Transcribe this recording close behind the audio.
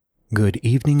Good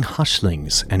evening,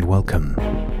 Hushlings, and welcome.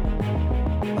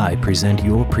 I present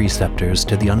your preceptors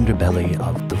to the underbelly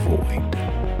of the void,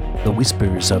 the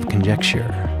whispers of conjecture,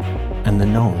 and the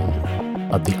known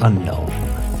of the unknown.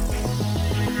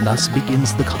 Thus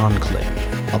begins the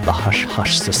conclave of the Hush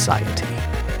Hush Society.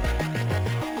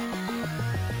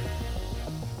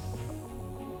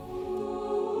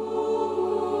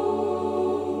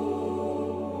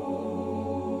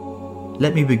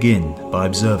 Let me begin by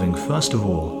observing, first of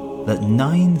all, that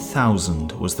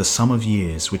 9,000 was the sum of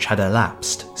years which had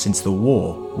elapsed since the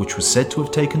war which was said to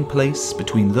have taken place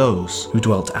between those who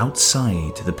dwelt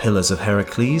outside the Pillars of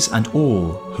Heracles and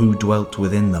all who dwelt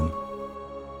within them.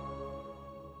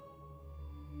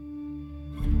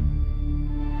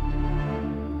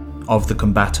 Of the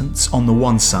combatants, on the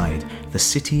one side, the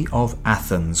city of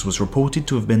Athens was reported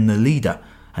to have been the leader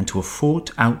and to have fought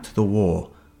out the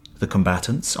war. The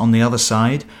combatants, on the other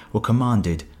side, were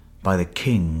commanded by the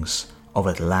kings of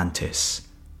Atlantis,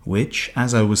 which,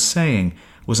 as I was saying,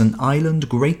 was an island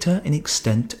greater in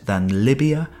extent than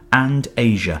Libya and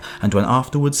Asia, and when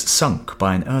afterwards sunk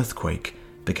by an earthquake,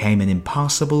 became an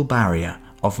impassable barrier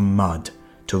of mud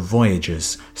to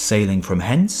voyagers sailing from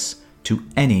hence to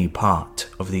any part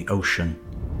of the ocean.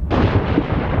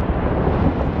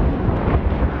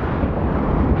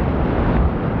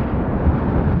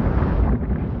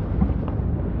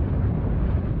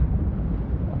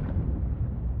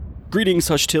 Greetings,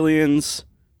 Hushtillians.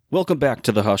 Welcome back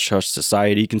to the Hush Hush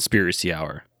Society Conspiracy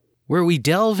Hour, where we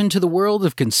delve into the world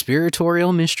of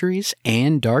conspiratorial mysteries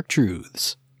and dark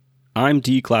truths. I'm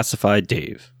Declassified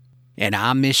Dave. And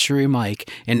I'm Mystery Mike,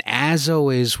 and as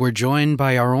always, we're joined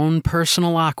by our own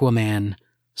personal Aquaman,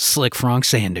 Slick Frank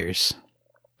Sanders.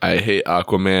 I hate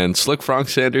Aquaman. Slick Frank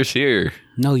Sanders here.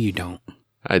 No, you don't.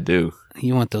 I do.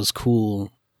 You want those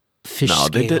cool fish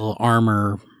scale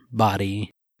armor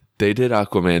body. They did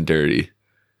Aquaman dirty.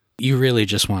 You really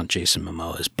just want Jason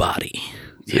Momoa's body.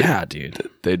 Yeah, dude.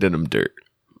 They did him dirt.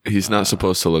 He's not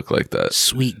supposed to look like that.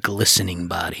 Sweet, glistening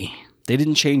body. They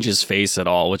didn't change his face at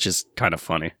all, which is kind of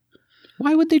funny.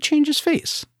 Why would they change his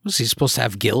face? Was he supposed to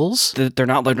have gills? They're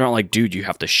not like, dude, you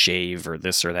have to shave or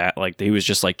this or that. Like, he was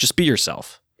just like, just be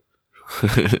yourself.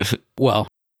 Well,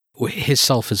 his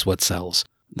self is what sells.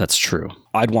 That's true.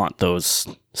 I'd want those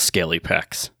scaly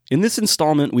pecs. In this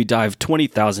installment, we dive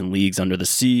 20,000 leagues under the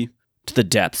sea to the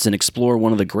depths and explore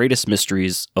one of the greatest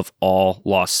mysteries of all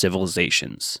lost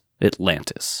civilizations,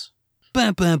 Atlantis.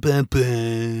 Ba, ba, ba,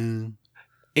 ba.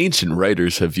 Ancient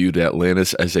writers have viewed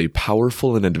Atlantis as a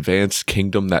powerful and advanced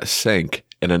kingdom that sank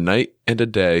in a night and a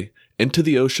day into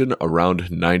the ocean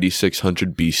around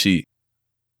 9600 BC.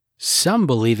 Some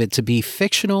believe it to be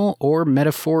fictional or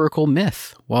metaphorical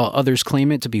myth, while others claim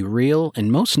it to be real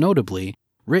and, most notably,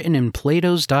 written in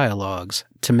Plato's dialogues,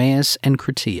 Timaeus and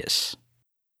Critias.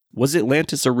 Was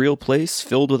Atlantis a real place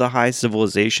filled with a high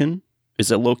civilization?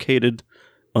 Is it located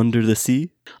under the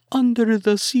sea? Under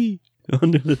the sea.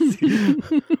 Under the sea.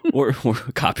 or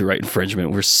copyright infringement.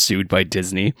 We're sued by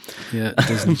Disney. Yeah,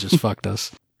 Disney just fucked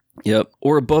us. Yep.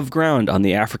 Or above ground on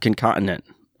the African continent,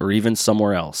 or even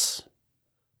somewhere else.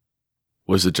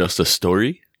 Was it just a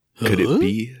story? Could it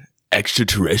be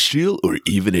extraterrestrial or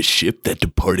even a ship that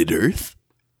departed Earth?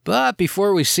 But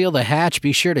before we seal the hatch,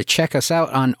 be sure to check us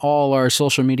out on all our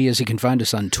social medias. You can find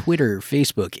us on Twitter,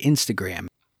 Facebook, Instagram,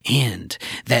 and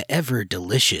that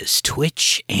ever-delicious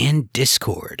Twitch and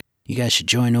Discord. You guys should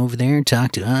join over there and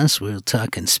talk to us. We'll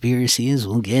talk conspiracies.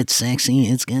 We'll get sexy.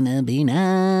 It's gonna be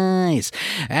nice.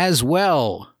 As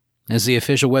well as the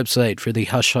official website for the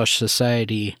Hush Hush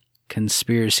Society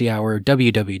Conspiracy Hour,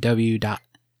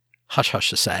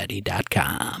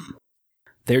 www.hushhushsociety.com.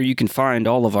 There you can find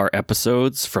all of our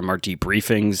episodes, from our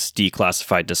debriefings,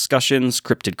 declassified discussions,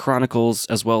 cryptid chronicles,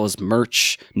 as well as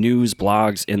merch, news,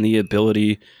 blogs, and the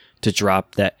ability to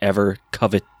drop that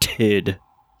ever-coveted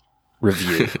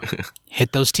review.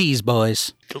 Hit those T's,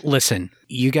 boys. Listen,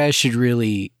 you guys should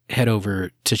really head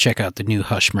over to check out the new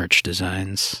Hush merch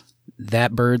designs.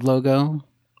 That bird logo?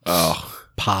 Oh.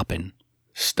 Poppin'.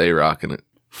 Stay rocking it.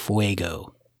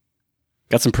 Fuego.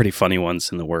 Got some pretty funny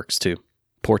ones in the works, too.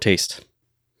 Poor taste.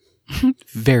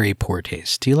 Very poor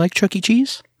taste. Do you like Chuck E.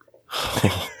 Cheese?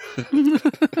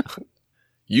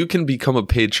 You can become a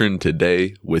patron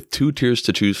today with 2 tiers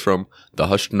to choose from. The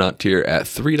Hushnaut tier at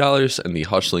 $3 and the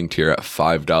Hushling tier at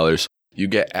 $5. You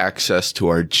get access to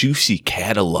our juicy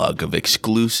catalog of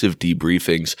exclusive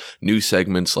debriefings, new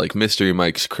segments like Mystery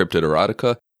Mike's Cryptid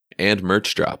Erotica, and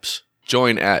merch drops.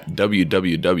 Join at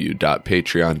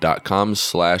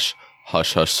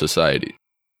www.patreon.com/hushhushsociety.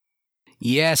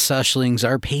 Yes, Hushlings,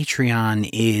 our Patreon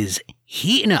is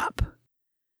heating up.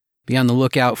 Be on the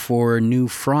lookout for new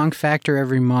Franck Factor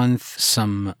every month,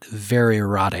 some very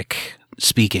erotic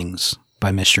speakings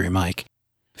by Mystery Mike,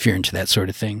 if you're into that sort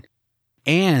of thing.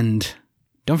 And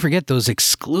don't forget those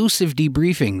exclusive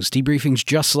debriefings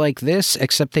just like this,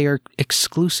 except they are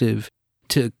exclusive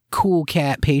to Cool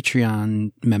Cat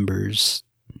Patreon members,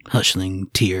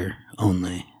 Hushling tier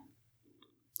only.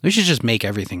 We should just make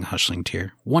everything Hushling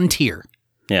tier. One tier.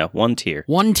 Yeah, one tier.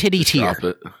 One titty tier. Drop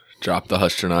it. Drop the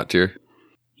Hustronaut tier.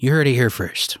 You heard it here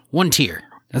first. One tier.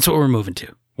 That's what we're moving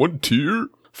to. One tier?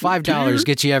 $5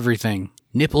 gets you everything.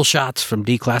 Nipple shots from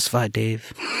Declassified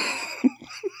Dave.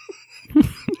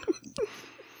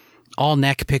 All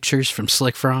neck pictures from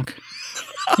Slick Franck.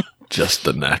 Just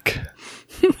the neck.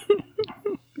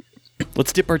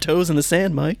 Let's dip our toes in the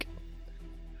sand, Mike.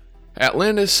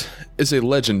 Atlantis is a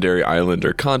legendary island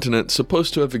or continent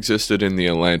supposed to have existed in the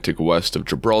Atlantic west of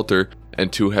Gibraltar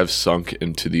and to have sunk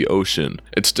into the ocean.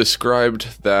 It's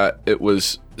described that it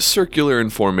was circular in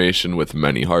formation with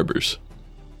many harbors.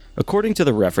 According to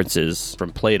the references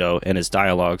from Plato and his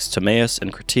dialogues Timaeus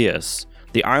and Critias,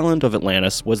 the island of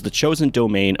Atlantis was the chosen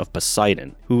domain of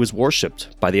Poseidon, who was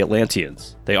worshipped by the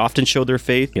Atlanteans. They often showed their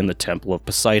faith in the Temple of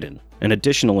Poseidon, and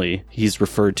additionally, he's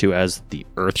referred to as the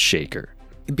Earthshaker.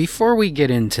 Before we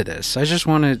get into this, I just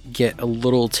want to get a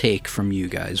little take from you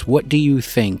guys. What do you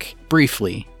think,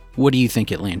 briefly, what do you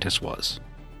think Atlantis was?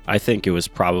 I think it was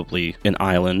probably an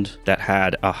island that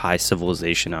had a high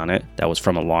civilization on it that was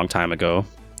from a long time ago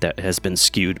that has been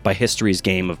skewed by history's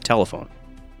game of telephone.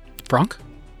 Franck?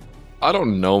 I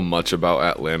don't know much about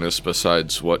Atlantis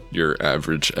besides what your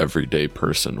average everyday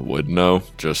person would know.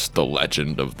 Just the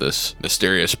legend of this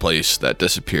mysterious place that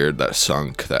disappeared, that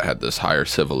sunk, that had this higher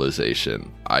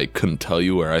civilization. I couldn't tell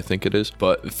you where I think it is,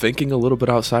 but thinking a little bit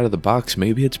outside of the box,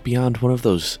 maybe it's beyond one of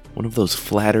those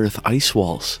flat earth ice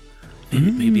walls.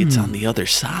 Maybe it's on the other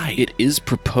side. It is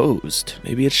proposed.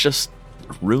 Maybe it's just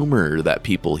rumor that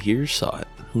people here saw it.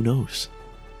 Who knows?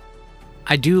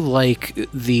 I do like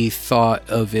the thought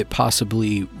of it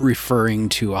possibly referring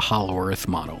to a Hollow Earth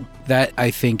model. That,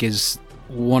 I think, is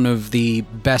one of the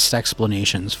best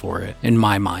explanations for it, in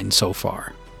my mind, so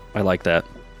far. I like that.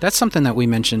 That's something that we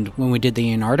mentioned when we did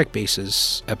the Antarctic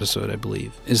bases episode, I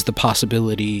believe, is the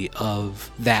possibility of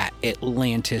that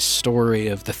Atlantis story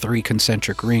of the 3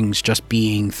 concentric rings just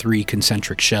being 3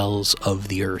 concentric shells of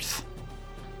the Earth.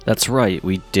 That's right,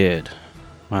 we did.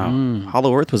 Wow.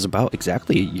 Hollow Earth was about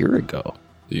exactly a year ago.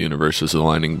 The universe is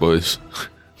aligning, boys.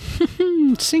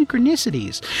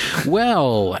 Synchronicities.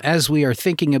 Well, as we are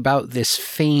thinking about this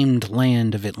famed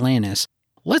land of Atlantis,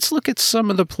 let's look at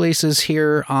some of the places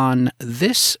here on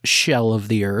this shell of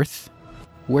the Earth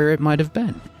where it might have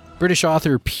been. British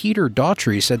author Peter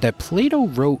Daughtry said that Plato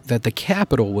wrote that the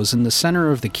capital was in the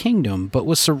center of the kingdom but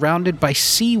was surrounded by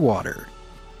seawater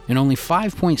and only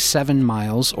 5.7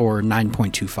 miles or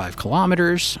 9.25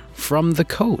 kilometers from the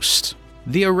coast.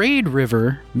 The Arade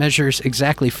River measures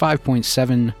exactly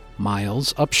 5.7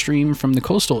 miles upstream from the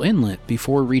coastal inlet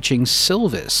before reaching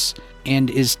Silvis and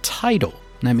is tidal.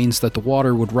 That means that the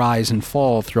water would rise and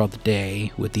fall throughout the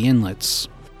day with the inlets.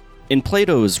 In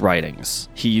Plato's writings,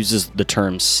 he uses the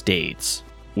term stades,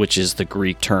 which is the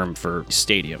Greek term for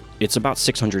stadium. It's about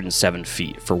 607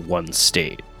 feet for one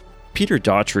stade. Peter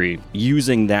Daughtry,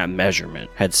 using that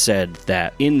measurement, had said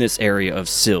that in this area of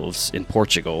Silves in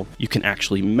Portugal, you can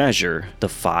actually measure the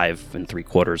 5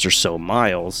 3/4 or so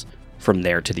miles from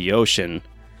there to the ocean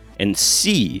and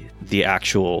see the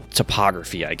actual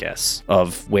topography, I guess,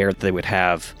 of where they would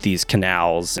have these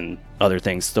canals and other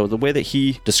things. So the way that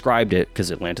he described it,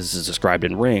 because Atlantis is described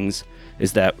in rings,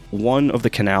 is that one of the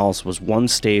canals was 1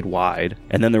 stade wide,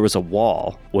 and then there was a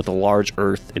wall with a large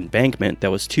earth embankment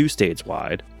that was 2 stades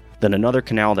wide, then another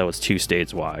canal that was 2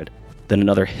 stades wide, then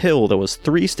another hill that was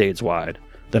 3 stades wide,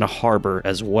 then a harbor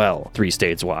as well, 3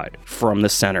 stades wide, from the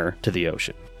center to the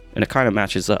ocean. And it kind of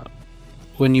matches up.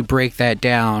 When you break that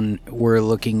down, we're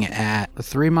looking at a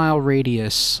 3-mile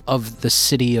radius of the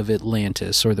city of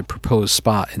Atlantis, or the proposed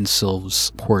spot in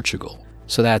Silves, Portugal.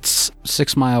 So that's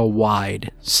 6-mile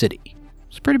wide city.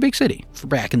 It's a pretty big city for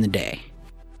back in the day.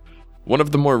 One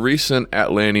of the more recent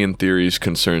Atlantean theories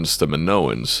concerns the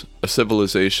Minoans, a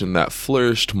civilization that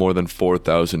flourished more than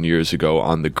 4,000 years ago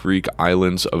on the Greek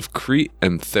islands of Crete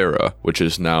and Thera, which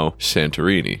is now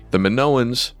Santorini. The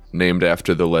Minoans, named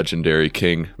after the legendary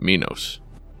king Minos.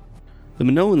 The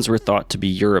Minoans were thought to be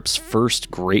Europe's first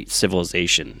great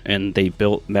civilization, and they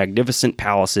built magnificent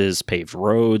palaces, paved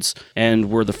roads,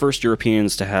 and were the first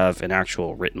Europeans to have an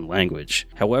actual written language.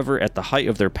 However, at the height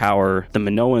of their power, the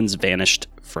Minoans vanished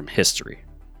from history.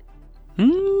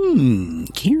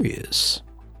 Curious.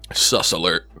 Sus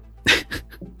alert.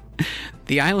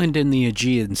 The island in the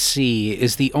Aegean Sea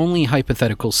is the only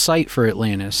hypothetical site for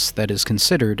Atlantis that is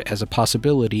considered as a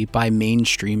possibility by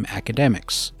mainstream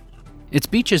academics. Its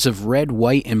beaches of red,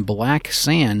 white, and black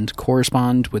sand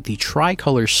correspond with the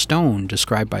tricolor stone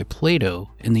described by Plato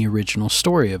in the original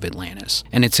story of Atlantis,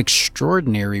 and its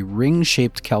extraordinary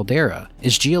ring-shaped caldera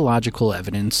is geological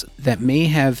evidence that may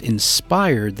have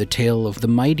inspired the tale of the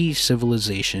mighty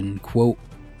civilization, quote,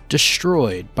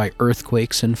 destroyed by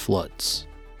earthquakes and floods.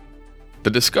 The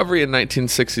discovery in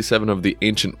 1967 of the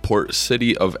ancient port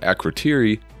city of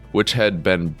Akrotiri, which had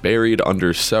been buried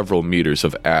under several meters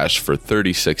of ash for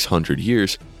 3,600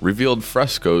 years, revealed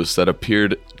frescoes that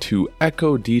appeared to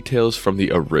echo details from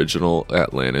the original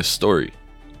Atlantis story.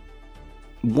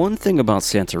 One thing about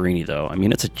Santorini, though, I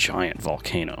mean, it's a giant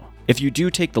volcano. If you do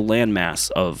take the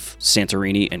landmass of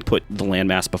Santorini and put the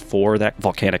landmass before that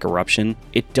volcanic eruption,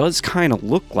 it does kind of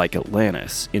look like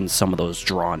Atlantis in some of those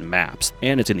drawn maps.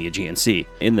 And it's in the Aegean Sea,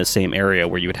 in the same area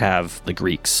where you would have the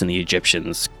Greeks and the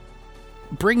Egyptians.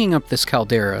 Bringing up this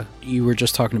caldera, you were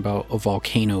just talking about a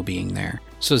volcano being there.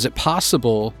 So is it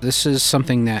possible this is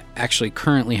something that actually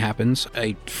currently happens?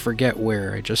 I forget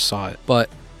where, I just saw it. But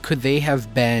could they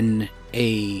have been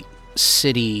a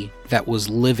city that was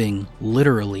living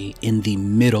literally in the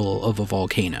middle of a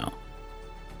volcano?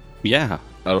 Yeah.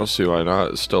 I don't see why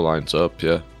not. It still lines up,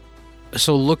 yeah.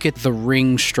 So look at the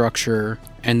ring structure,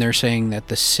 and they're saying that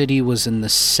the city was in the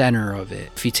center of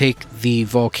it. If you take the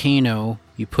volcano,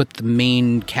 you put the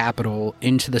main capital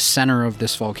into the center of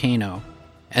this volcano,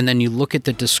 and then you look at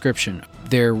the description.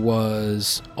 There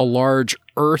was a large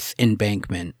earth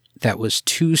embankment that was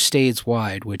 2 stades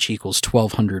wide, which equals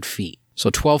 1,200 feet. So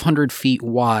 1,200 feet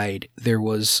wide, there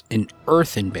was an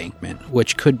earth embankment,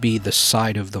 which could be the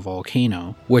side of the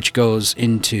volcano, which goes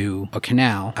into a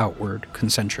canal outward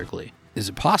concentrically. Is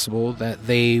it possible that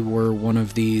they were one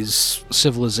of these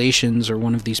civilizations or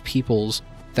one of these peoples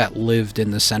that lived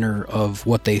in the center of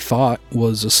what they thought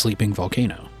was a sleeping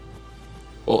volcano?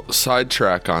 Well,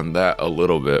 sidetrack on that a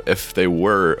little bit. If they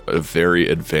were a very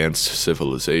advanced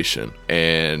civilization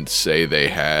and say they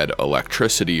had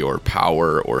electricity or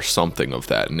power or something of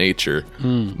that nature,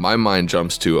 my mind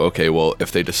jumps to, okay, well,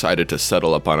 if they decided to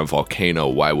settle up on a volcano,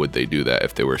 why would they do that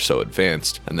if they were so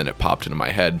advanced? And then it popped into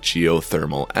my head,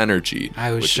 geothermal energy,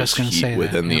 I was which just is gonna heat say that,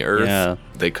 within the yeah. earth. Yeah.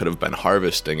 They could have been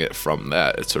harvesting it from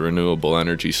that. It's a renewable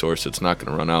energy source. It's not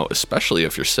going to run out, especially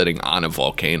if you're sitting on a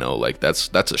volcano. Like that's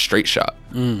a straight shot.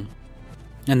 And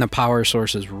the power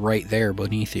source is right there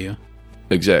beneath you.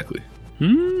 Exactly.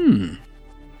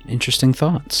 Interesting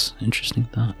thoughts. Interesting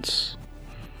thoughts.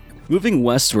 Moving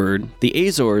westward, the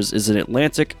Azores is an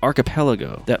Atlantic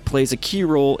archipelago that plays a key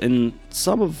role in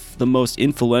some of the most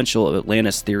influential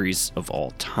Atlantis theories of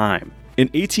all time. In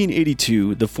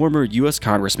 1882, the former U.S.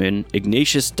 Congressman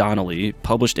Ignatius Donnelly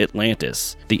published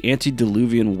Atlantis, the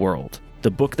Antediluvian World,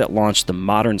 the book that launched the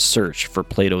modern search for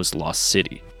Plato's lost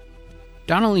city.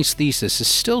 Donnelly's thesis is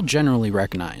still generally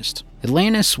recognized.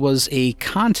 Atlantis was a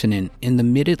continent in the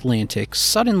mid-Atlantic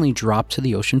suddenly dropped to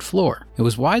the ocean floor. It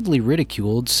was widely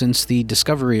ridiculed since the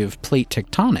discovery of plate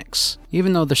tectonics,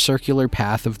 even though the circular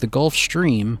path of the Gulf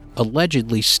Stream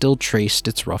allegedly still traced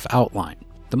its rough outline.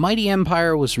 The mighty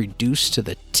empire was reduced to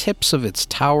the tips of its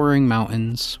towering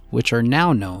mountains, which are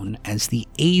now known as the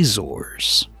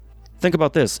Azores. Think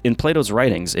about this. In Plato's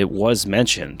writings, it was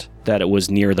mentioned that it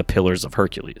was near the Pillars of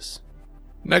Hercules.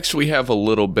 Next, we have a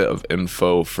little bit of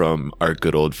info from our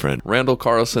good old friend Randall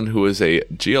Carlson, who is a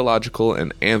geological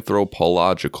and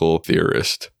anthropological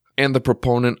theorist and the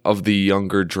proponent of the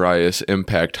Younger Dryas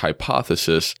impact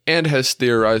hypothesis, and has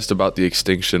theorized about the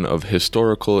extinction of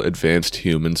historical advanced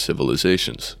human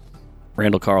civilizations.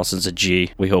 Randall Carlson's a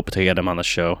G. We hope to get him on the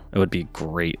show. It would be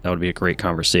great. That would be a great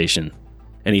conversation.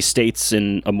 And he states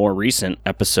in a more recent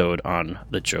episode on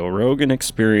the Joe Rogan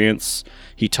Experience,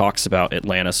 he talks about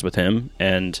Atlantis with him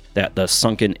and that the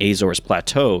sunken Azores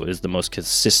Plateau is the most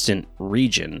consistent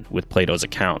region with Plato's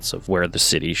accounts of where the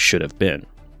city should have been.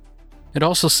 It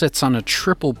also sits on a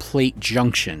triple plate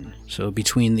junction, so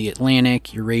between the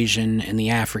Atlantic, Eurasian, and the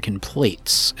African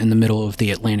plates in the middle of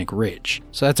the Atlantic Ridge.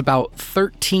 So that's about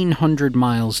 1,300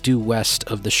 miles due west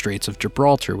of the Straits of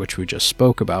Gibraltar, which we just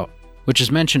spoke about, which is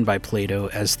mentioned by Plato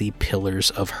as the Pillars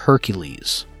of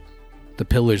Hercules. The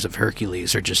Pillars of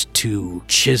Hercules are just 2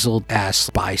 chiseled-ass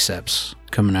biceps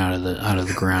coming out of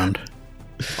the ground.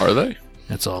 Are they?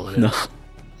 That's all it is.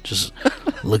 Just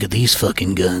look at these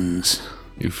fucking guns.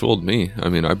 You fooled me. I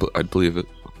mean, I'd believe it.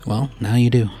 Well, now you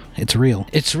do. It's real.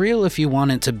 It's real if you want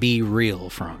it to be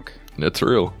real, Frank. It's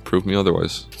real. Prove me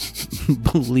otherwise.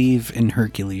 Believe in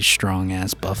Hercules'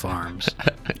 strong-ass buff arms,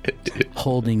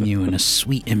 holding you in a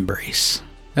sweet embrace.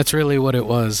 That's really what it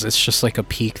was. It's just like a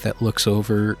peak that looks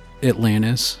over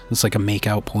Atlantis. It's like a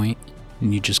makeout point,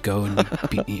 and you just go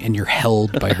and you're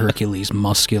held by Hercules'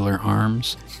 muscular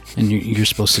arms, and you're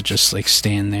supposed to just like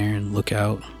stand there and look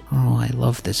out. Oh, I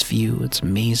love this view. It's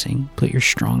amazing. Put your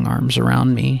strong arms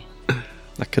around me.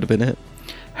 That could have been it.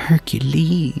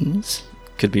 Hercules.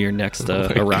 Could be your next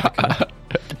erotica.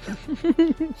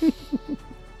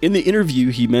 In the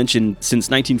interview, he mentioned since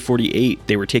 1948,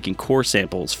 they were taking core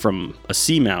samples from a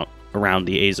seamount around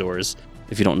the Azores.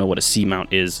 If you don't know what a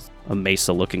seamount is, a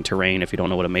mesa-looking terrain. If you don't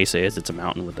know what a mesa is, it's a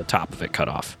mountain with the top of it cut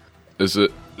off. Is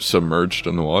it submerged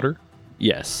in the water?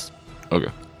 Yes.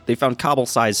 Okay. They found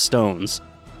cobble-sized stones,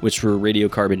 which were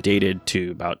radiocarbon dated to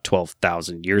about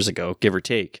 12,000 years ago, give or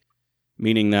take,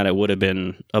 meaning that it would have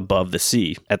been above the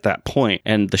sea at that point.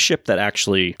 And the ship that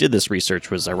actually did this research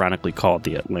was ironically called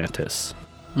the Atlantis.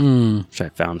 Which I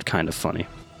found kind of funny.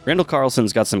 Randall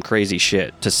Carlson's got some crazy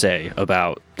shit to say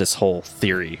about this whole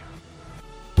theory.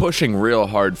 Pushing real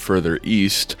hard further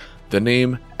east, the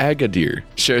name Agadir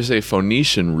shares a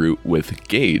Phoenician root with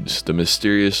Gades, the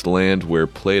mysterious land where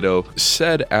Plato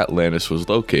said Atlantis was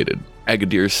located.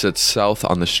 Agadir sits south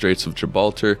on the Straits of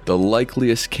Gibraltar, the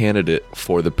likeliest candidate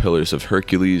for the Pillars of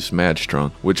Hercules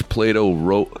Madstrong, which Plato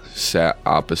wrote sat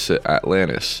opposite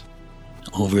Atlantis.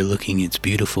 Overlooking its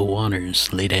beautiful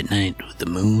waters late at night with the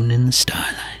moon and the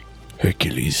starlight.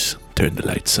 Hercules, turn the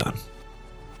lights on.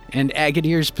 And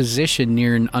Agadir's position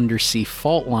near an undersea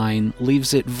fault line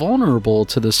leaves it vulnerable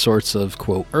to the sorts of,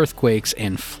 quote, earthquakes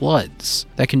and floods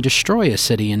that can destroy a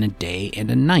city in a day and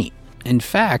a night. In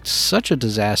fact, such a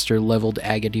disaster leveled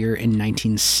Agadir in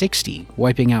 1960,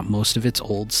 wiping out most of its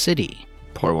old city.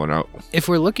 Pour one out. If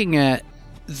we're looking at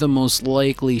the most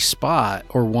likely spot,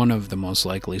 or one of the most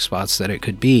likely spots that it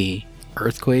could be,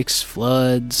 earthquakes,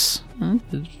 floods,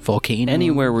 volcanoes.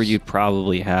 Anywhere where you'd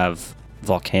probably have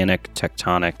volcanic,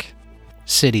 tectonic.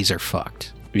 Cities are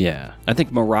fucked. Yeah. I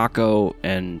think Morocco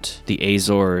and the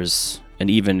Azores, and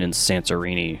even in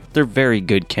Santorini, they're very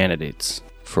good candidates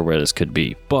for where this could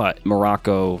be. But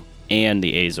Morocco and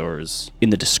the Azores,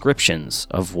 in the descriptions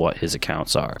of what his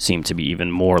accounts are, seem to be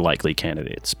even more likely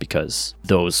candidates because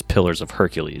those pillars of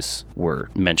Hercules were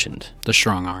mentioned. The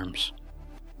strong arms.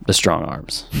 The strong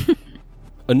arms.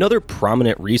 Another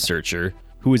prominent researcher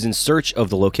who is in search of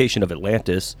the location of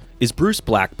Atlantis is Bruce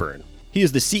Blackburn. He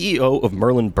is the CEO of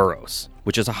Merlin Burroughs,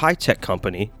 which is a high-tech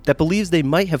company that believes they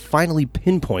might have finally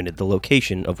pinpointed the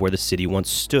location of where the city once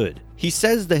stood. He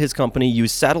says that his company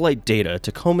used satellite data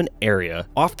to comb an area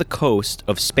off the coast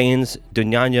of Spain's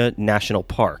Doñana National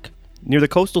Park, near the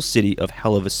coastal city of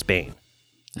Helva, Spain.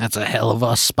 That's a hell of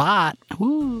a spot.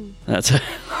 Woo. That's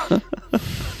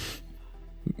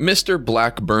Mr.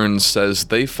 Blackburn says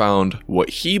they found what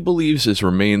he believes is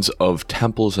remains of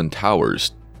temples and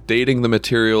towers, dating the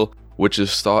material, which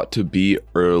is thought to be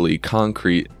early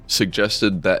concrete,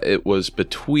 suggested that it was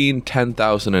between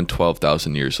 10,000 and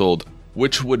 12,000 years old,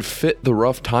 which would fit the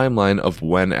rough timeline of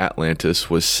when Atlantis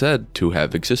was said to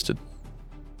have existed.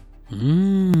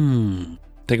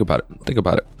 Think about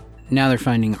it. Now they're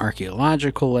finding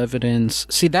archaeological evidence.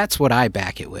 See, that's what I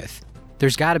back it with.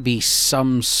 There's got to be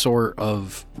some sort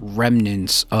of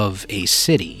remnants of a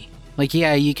city. Like,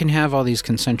 yeah, you can have all these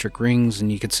concentric rings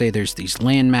and you could say there's these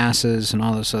land masses and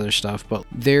all this other stuff, but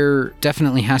there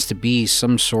definitely has to be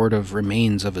some sort of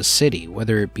remains of a city,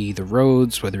 whether it be the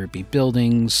roads, whether it be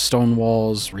buildings, stone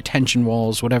walls, retention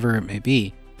walls, whatever it may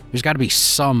be. There's got to be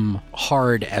some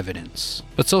hard evidence.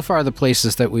 But so far, the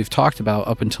places that we've talked about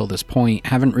up until this point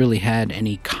haven't really had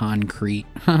any concrete,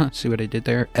 see what I did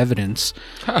there? Evidence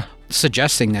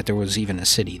suggesting that there was even a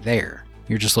city there.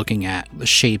 You're just looking at the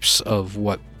shapes of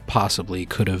what possibly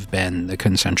could have been the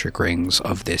concentric rings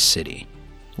of this city,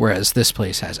 whereas this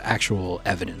place has actual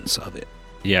evidence of it.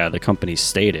 Yeah, the company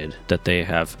stated that they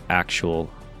have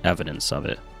actual evidence of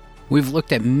it. We've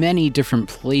looked at many different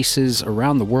places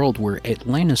around the world where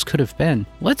Atlantis could have been.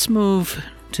 Let's move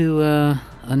to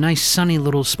a nice sunny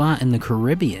little spot in the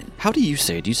Caribbean. How do you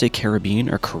say it? Do you say Caribbean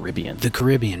or Caribbean? The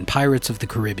Caribbean. Pirates of the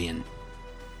Caribbean.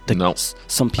 No.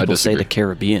 Some people say the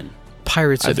Caribbean.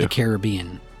 Pirates of the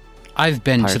Caribbean. I've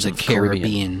been to the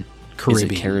Caribbean. Is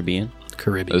it Caribbean?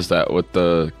 Caribbean. Is that what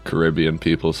the Caribbean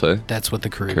people say? That's what the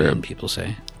Caribbean people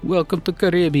say. Welcome to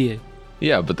Caribbean.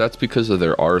 Yeah, but that's because of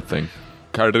their R thing.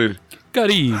 Caribbean.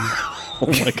 Oh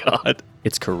my God.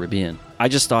 It's Caribbean. I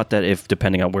just thought that if,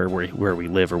 depending on where we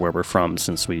live or where we're from,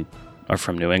 since we are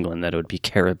from New England, that it would be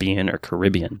Caribbean or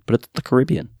Caribbean. But it's the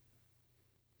Caribbean.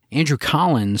 Andrew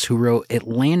Collins, who wrote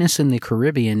Atlantis in the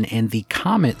Caribbean and The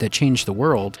Comet That Changed the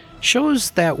World,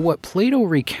 shows that what Plato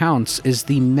recounts is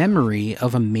the memory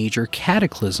of a major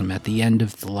cataclysm at the end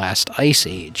of the last ice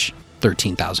age.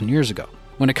 13,000 years ago,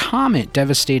 when a comet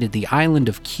devastated the island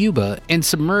of Cuba and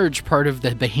submerged part of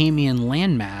the Bahamian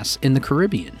landmass in the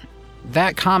Caribbean.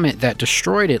 That comet that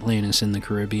destroyed Atlantis in the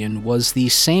Caribbean was the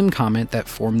same comet that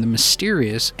formed the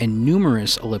mysterious and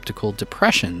numerous elliptical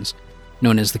depressions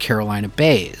known as the Carolina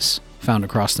Bays, found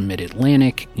across the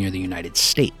mid-Atlantic near the United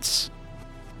States.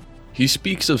 He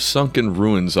speaks of sunken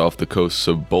ruins off the coasts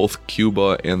of both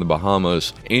Cuba and the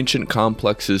Bahamas, ancient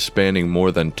complexes spanning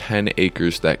more than 10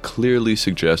 acres that clearly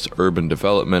suggest urban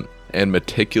development, and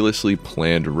meticulously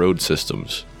planned road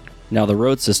systems. Now, the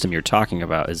road system you're talking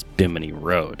about is Bimini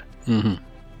Road,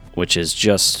 which is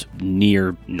just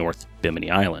near North Bimini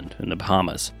Island in the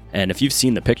Bahamas. And if you've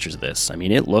seen the pictures of this, I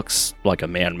mean, it looks like a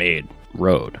man-made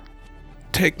road.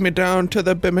 Take me down to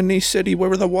the Bimini City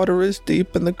where the water is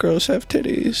deep and the girls have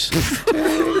titties.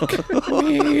 Take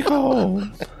me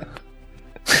home.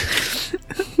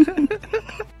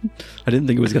 I didn't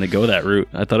think it was going to go that route.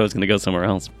 I thought it was going to go somewhere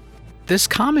else. This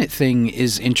comet thing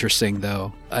is interesting,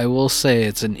 though. I will say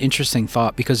it's an interesting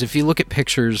thought, because if you look at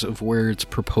pictures of where it's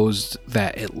proposed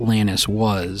that Atlantis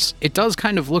was, it does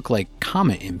kind of look like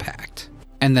comet impact.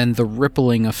 And then the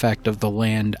rippling effect of the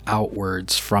land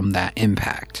outwards from that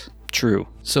impact. True.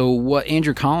 So what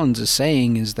Andrew Collins is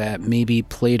saying is that maybe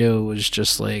Plato was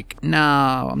just like,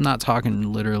 no, I'm not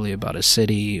talking literally about a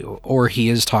city, or he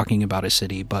is talking about a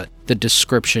city, but the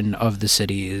description of the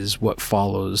city is what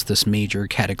follows this major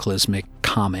cataclysmic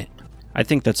comet. I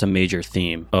think that's a major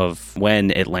theme of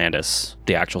when Atlantis,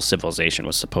 the actual civilization,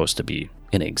 was supposed to be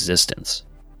in existence.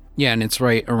 Yeah, and it's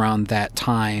right around that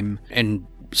time, and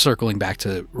circling back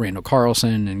to Randall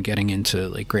Carlson and getting into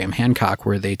like Graham Hancock,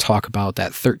 where they talk about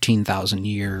that 13,000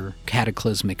 year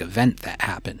cataclysmic event that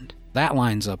happened. That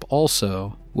lines up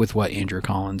also with what Andrew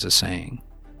Collins is saying.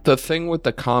 The thing with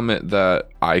the comet that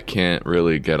I can't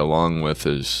really get along with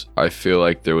is I feel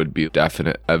like there would be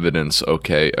definite evidence,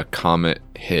 okay, a comet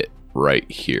hit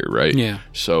right here, right? Yeah.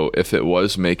 So if it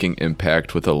was making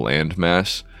impact with a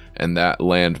landmass, and that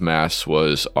landmass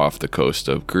was off the coast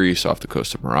of Greece, off the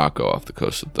coast of Morocco, off the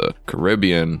coast of the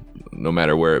Caribbean, no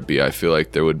matter where it be, I feel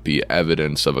like there would be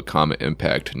evidence of a comet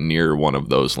impact near one of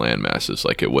those landmasses.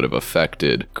 Like it would have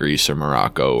affected Greece or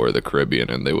Morocco or the Caribbean,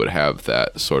 and they would have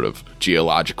that sort of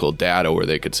geological data where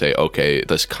they could say, okay,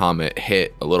 this comet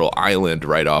hit a little island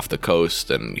right off the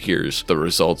coast, and here's the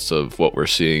results of what we're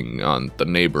seeing on the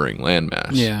neighboring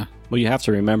landmass. Yeah. Well, you have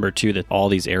to remember, too, that all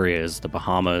these areas, the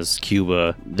Bahamas,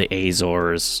 Cuba, the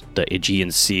Azores, the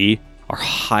Aegean Sea, are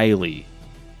highly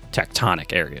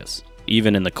tectonic areas.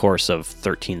 Even in the course of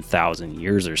 13,000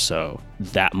 years or so,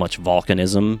 that much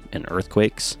volcanism and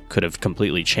earthquakes could have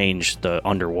completely changed the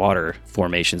underwater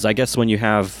formations. I guess when you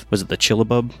have, was it the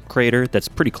Chilabub crater that's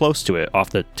pretty close to it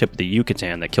off the tip of the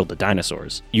Yucatan that killed the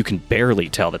dinosaurs, you can barely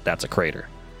tell that that's a crater.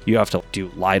 You have to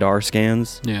do LiDAR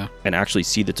scans and actually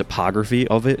see the topography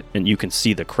of it, and you can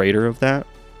see the crater of that.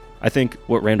 I think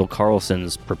what Randall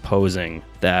Carlson's proposing,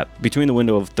 that between the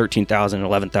window of 13,000 and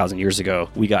 11,000 years ago,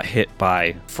 we got hit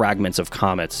by fragments of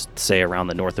comets, say around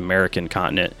the North American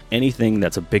continent. Anything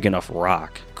that's a big enough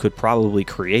rock could probably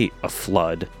create a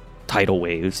flood, tidal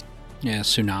waves. Yeah,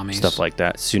 tsunamis. Stuff like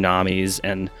that. Tsunamis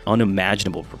and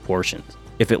unimaginable proportions.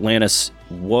 If Atlantis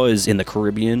was in the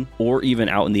Caribbean or even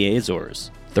out in the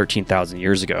Azores 13,000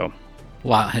 years ago. A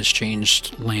lot has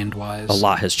changed land-wise. A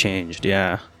lot has changed,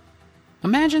 yeah.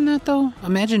 Imagine that, though.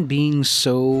 Imagine being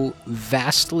so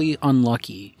vastly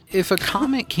unlucky. If a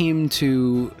comet came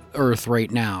to Earth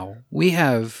right now, we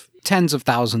have tens of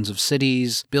thousands of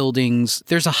cities, buildings.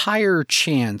 There's a higher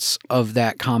chance of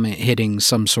that comet hitting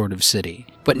some sort of city.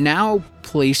 But now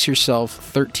place yourself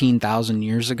 13,000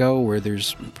 years ago, where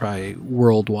there's probably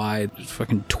worldwide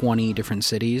fucking 20 different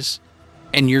cities,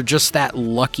 and you're just that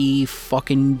lucky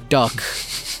fucking duck.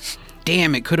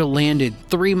 Damn, it could have landed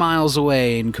 3 miles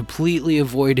away and completely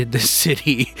avoided the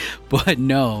city. But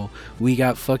no, we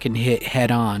got fucking hit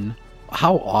head on.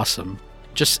 How awesome.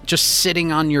 Just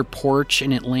sitting on your porch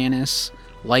in Atlantis.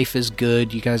 Life is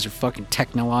good. You guys are fucking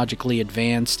technologically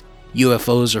advanced.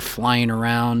 UFOs are flying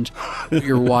around.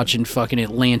 You're watching fucking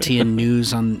Atlantean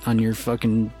news on your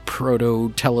fucking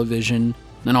proto-television.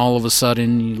 Then all of a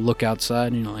sudden, you look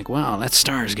outside and you're like, wow, that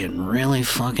star is getting really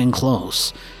fucking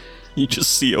close. You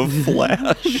just see a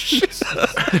flash.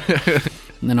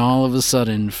 And then all of a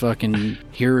sudden, fucking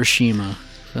Hiroshima,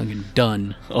 fucking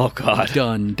done. Oh, God.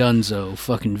 Done. Dunzo.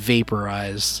 Fucking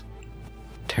vaporized.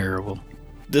 Terrible.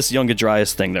 This Young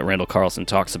Dryas thing that Randall Carlson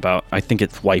talks about, I think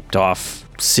it's wiped off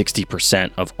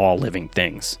 60% of all living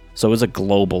things. So it was a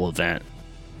global event.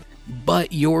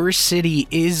 But your city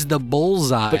is the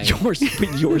bullseye. But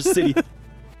your city...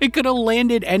 It could have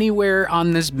landed anywhere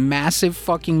on this massive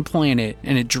fucking planet,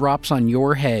 and it drops on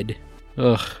your head.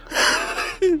 Ugh.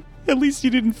 At least you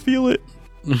didn't feel it.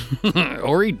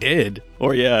 Or he did.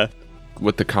 Or yeah.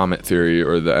 With the comet theory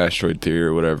or the asteroid theory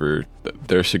or whatever,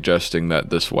 they're suggesting that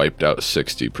this wiped out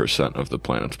 60% of the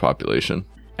planet's population.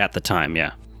 At the time,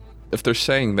 yeah. If they're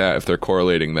saying that, if they're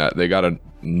correlating that, they gotta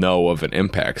know of an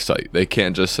impact site. They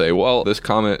can't just say, well, this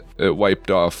comet, it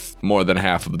wiped off more than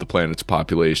half of the planet's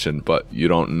population, but you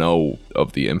don't know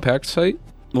of the impact site?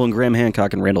 Well, in Graham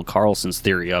Hancock and Randall Carlson's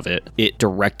theory of it, it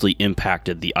directly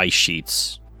impacted the ice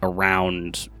sheets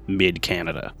around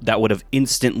mid-Canada. That would have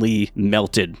instantly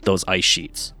melted those ice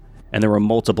sheets. And there were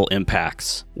multiple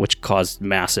impacts, which caused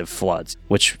massive floods,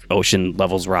 which ocean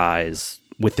levels rise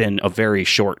within a very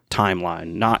short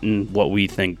timeline, not in what we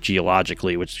think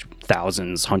geologically, which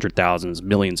thousands, hundred thousands,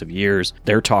 millions of years.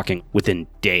 They're talking within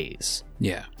days.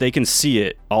 Yeah. They can see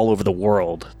it all over the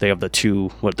world. They have the two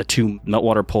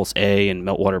Meltwater Pulse A and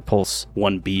Meltwater Pulse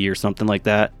 1B or something like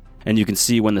that. And you can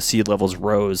see when the sea levels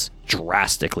rose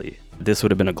drastically. This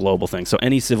would have been a global thing. So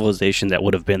any civilization that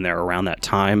would have been there around that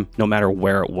time, no matter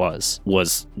where it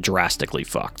was drastically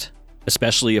fucked.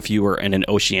 Especially if you were in an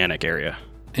oceanic area.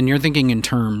 And you're thinking in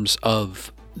terms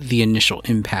of the initial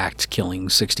impact killing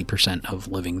 60% of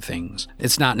living things.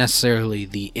 It's not necessarily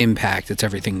the impact, it's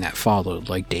everything that followed,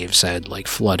 like Dave said, like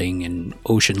flooding and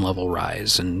ocean level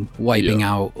rise and wiping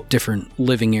out different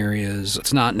living areas.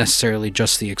 It's not necessarily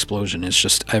just the explosion, it's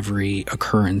just every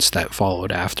occurrence that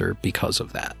followed after because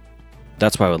of that.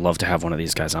 That's why I would love to have one of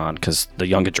these guys on, because the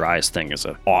Young Dryas thing is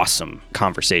an awesome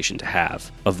conversation to have,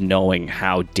 of knowing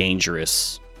how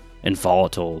dangerous and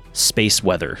volatile space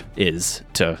weather is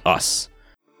to us.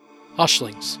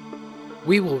 Hushlings,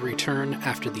 we will return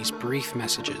after these brief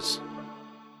messages.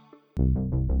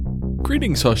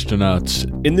 Greetings, Hushtronauts.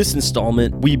 In this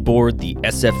installment, we board the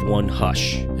SF-1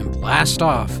 Hush And blast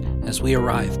off as we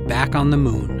arrive back on the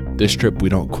moon. This trip, we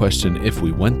don't question if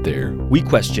we went there. We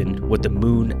question what the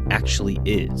moon actually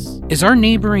is. Is our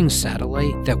neighboring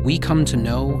satellite that we come to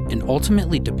know and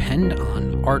ultimately depend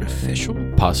on artificial?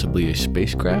 Possibly a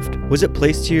spacecraft? Was it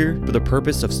placed here for the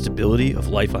purpose of stability of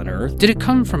life on Earth? Did it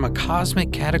come from a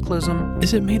cosmic cataclysm?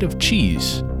 Is it made of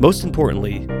cheese? Most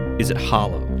importantly, is it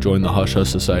hollow? Join the Hush Hush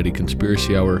Society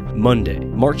Conspiracy Hour Monday,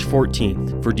 March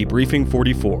 14th for Debriefing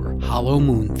 44. Hollow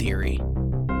Moon Theory.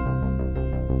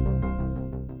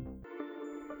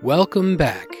 Welcome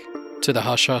back to the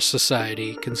Hush Hush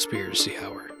Society Conspiracy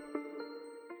Hour.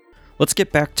 Let's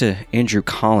get back to Andrew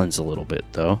Collins a little bit,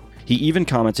 though. He even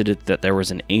commented that there was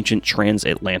an ancient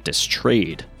transatlantis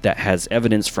trade that has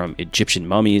evidence from Egyptian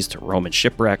mummies to Roman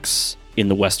shipwrecks in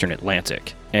the Western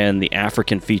Atlantic. And the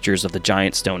African features of the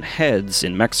giant stone heads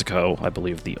in Mexico, I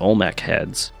believe the Olmec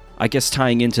heads, I guess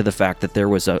tying into the fact that there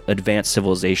was an advanced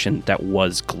civilization that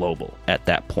was global at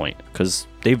that point, because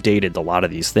they've dated a lot of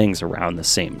these things around the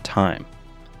same time.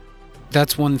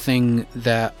 That's one thing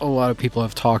that a lot of people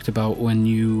have talked about when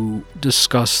you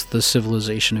discuss the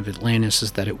civilization of Atlantis,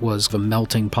 is that it was a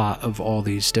melting pot of all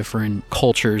these different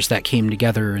cultures that came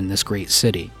together in this great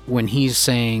city. When he's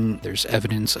saying there's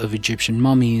evidence of Egyptian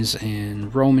mummies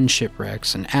and Roman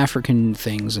shipwrecks and African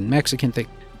things and Mexican things,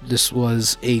 this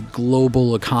was a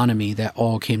global economy that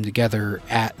all came together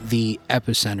at the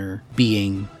epicenter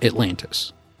being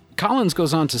Atlantis. Collins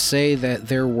goes on to say that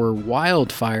there were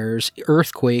wildfires,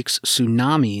 earthquakes,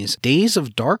 tsunamis, days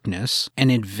of darkness, and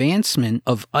advancement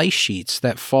of ice sheets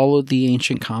that followed the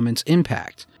ancient comet's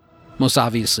impact. Most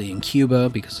obviously in Cuba,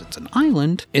 because it's an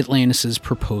island, Atlantis'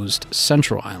 proposed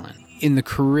central island. In the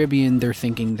Caribbean, they're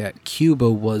thinking that Cuba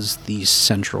was the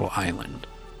central island.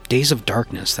 Days of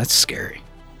darkness, that's scary.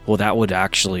 Well, that would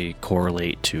actually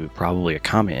correlate to probably a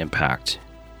comet impact.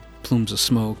 Plumes of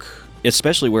smoke.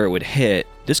 Especially where it would hit,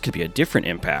 this could be a different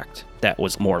impact that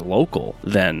was more local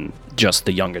than just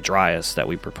the Young Dryas that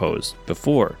we proposed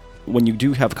before. When you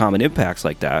do have common impacts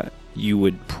like that, you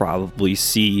would probably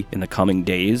see in the coming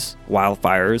days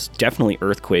wildfires, definitely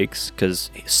earthquakes,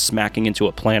 because smacking into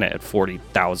a planet at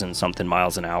 40,000 something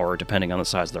miles an hour, depending on the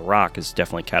size of the rock, is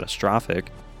definitely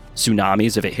catastrophic.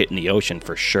 Tsunamis, if it hit in the ocean,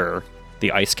 for sure.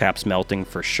 The ice caps melting,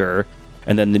 for sure.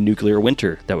 And then the nuclear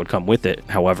winter that would come with it,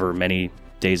 however many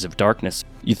days of darkness.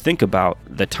 You think about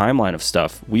the timeline of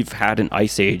stuff. We've had an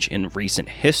ice age in recent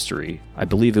history. I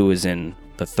believe it was in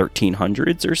the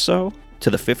 1300s or so to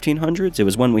the 1500s. It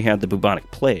was when we had the bubonic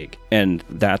plague. And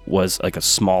that was like a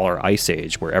smaller ice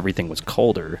age where everything was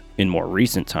colder in more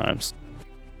recent times.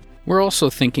 We're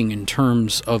also thinking in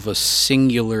terms of a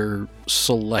singular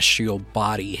celestial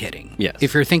body hitting. Yes.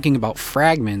 If you're thinking about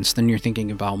fragments, then you're thinking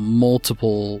about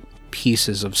multiple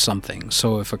pieces of something.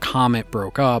 So if a comet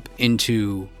broke up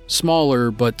into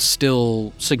smaller but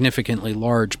still significantly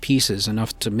large pieces,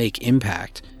 enough to make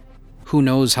impact. Who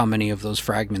knows how many of those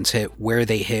fragments hit, where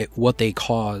they hit, what they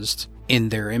caused in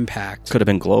their impact. Could have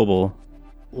been global.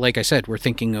 Like I said, we're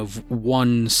thinking of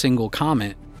one single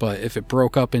comet, but if it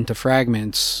broke up into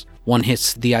fragments, one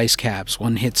hits the ice caps,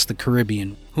 one hits the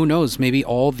Caribbean. Who knows, maybe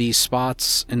all these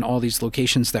spots and all these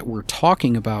locations that we're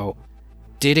talking about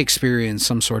did experience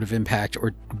some sort of impact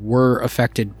or were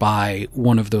affected by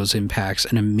one of those impacts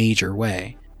in a major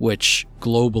way, which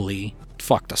globally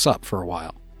fucked us up for a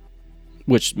while.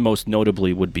 Which most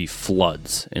notably would be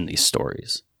floods in these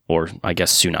stories, or I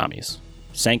guess tsunamis.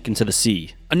 Sank into the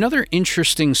sea. Another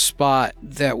interesting spot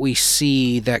that we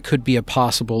see that could be a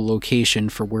possible location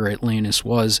for where Atlantis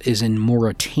was is in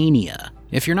Mauritania.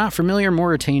 If you're not familiar,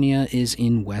 Mauritania is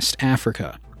in West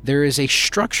Africa. There is a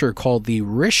structure called the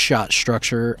Richat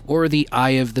structure, or the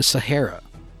Eye of the Sahara.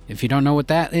 If you don't know what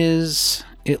that is,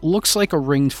 it looks like a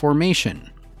ringed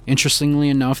formation. Interestingly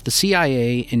enough, the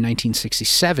CIA in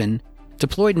 1967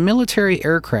 deployed military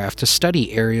aircraft to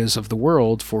study areas of the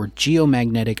world for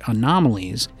geomagnetic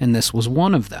anomalies, and this was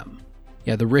one of them.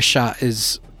 Yeah, the Richat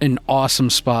is an awesome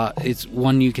spot. It's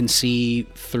one you can see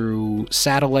through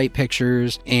satellite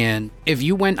pictures, and if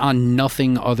you went on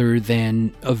nothing other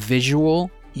than a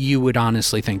visual, you would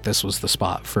honestly think this was the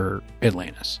spot for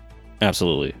Atlantis.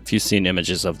 Absolutely. If you've seen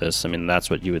images of this, I mean,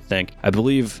 that's what you would think. I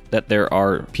believe that there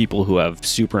are people who have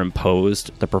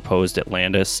superimposed the proposed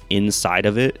Atlantis inside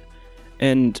of it,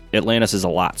 and Atlantis is a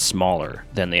lot smaller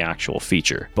than the actual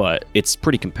feature, but it's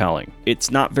pretty compelling.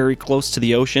 It's not very close to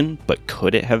the ocean, but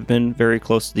could it have been very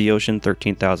close to the ocean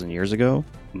 13,000 years ago?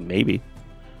 Maybe.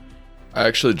 I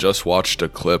actually just watched a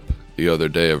clip the other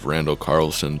day of Randall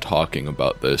Carlson talking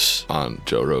about this on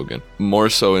Joe Rogan. More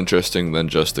so interesting than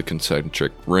just the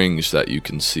concentric rings that you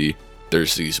can see.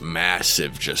 There's these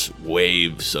massive just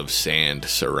waves of sand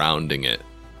surrounding it,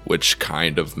 which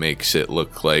kind of makes it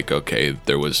look like, okay,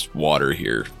 there was water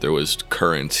here. There was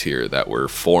currents here that were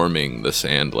forming the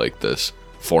sand like this,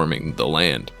 forming the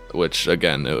land, which,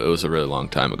 again, it was a really long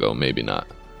time ago. Maybe not.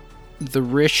 The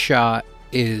Richat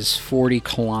is 40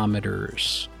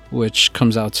 kilometers, which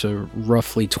comes out to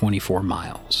roughly 24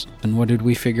 miles. And what did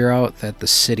we figure out? That the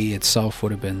city itself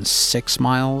would have been 6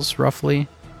 miles, roughly?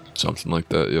 Something like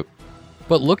that, yep.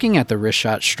 But looking at the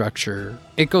Richat structure,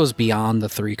 it goes beyond the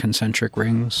 3 concentric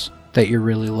rings that you're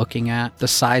really looking at. The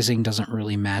sizing doesn't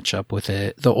really match up with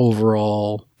it. The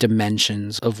overall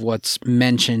dimensions of what's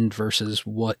mentioned versus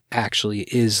what actually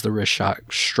is the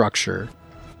Richat structure.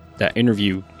 That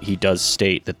interview, he does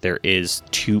state that there is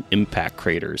 2 impact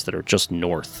craters that are just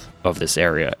north of this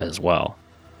area as well.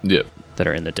 Yep. That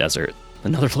are in the desert.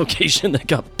 Another location that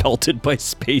got pelted by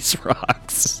space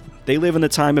rocks. They live in the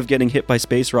time of getting hit by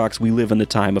space rocks. We live in the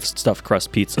time of stuffed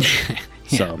crust pizza.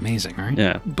 Yeah, amazing, right?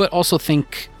 Yeah. But also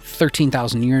think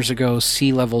 13,000 years ago,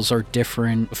 sea levels are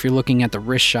different. If you're looking at the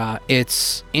Richat,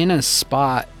 it's in a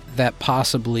spot that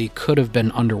possibly could have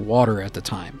been underwater at the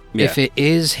time. Yeah. If it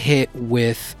is hit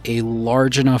with a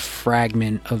large enough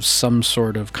fragment of some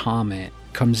sort of comet,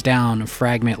 comes down a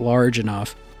fragment large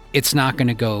enough, it's not going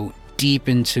to go deep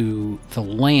into the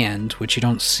land, which you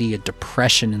don't see a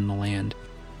depression in the land,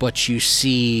 but you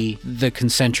see the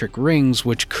concentric rings,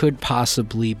 which could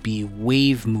possibly be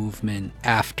wave movement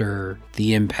after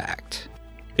the impact.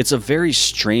 It's a very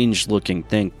strange looking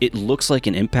thing. It looks like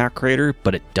an impact crater,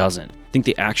 but it doesn't. I think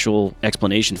the actual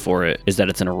explanation for it is that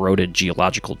it's an eroded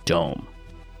geological dome.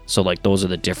 So, like, those are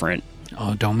the different...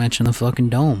 Oh, don't mention the fucking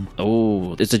dome.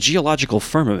 Oh, it's a geological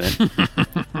firmament.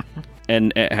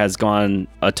 And it has gone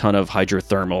a ton of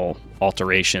hydrothermal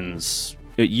alterations.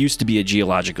 It used to be a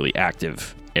geologically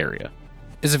active area.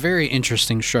 It's a very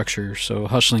interesting structure, so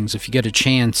Hushlings, if you get a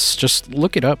chance, just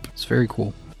look it up. It's very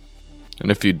cool.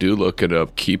 And if you do look it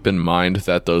up, keep in mind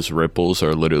that those ripples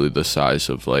are literally the size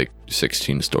of like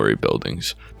 16-story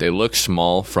buildings. They look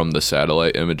small from the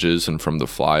satellite images and from the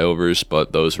flyovers,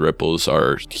 but those ripples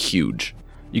are huge.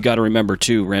 You got to remember,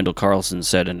 too, Randall Carlson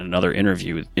said in another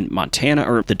interview, in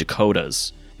Montana or the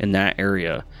Dakotas, in that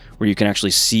area, where you can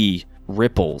actually see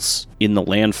ripples in the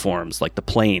landforms, like the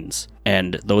plains,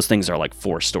 and those things are like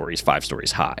 4 stories, 5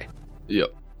 stories high.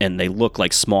 Yep. And they look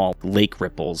like small lake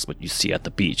ripples, what you see at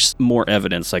the beach. More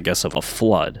evidence, I guess, of a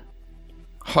flood.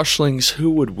 Hushlings,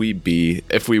 who would we be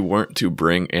if we weren't to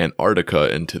bring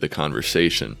Antarctica into the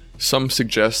conversation? Some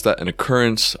suggest that an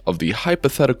occurrence of the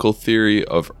hypothetical theory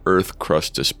of Earth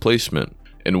crust displacement,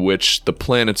 in which the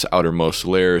planet's outermost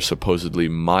layer supposedly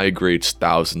migrates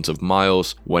thousands of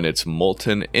miles when its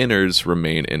molten innards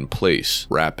remain in place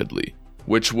rapidly.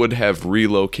 which would have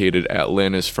relocated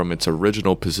Atlantis from its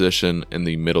original position in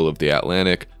the middle of the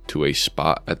Atlantic to a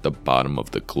spot at the bottom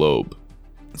of the globe.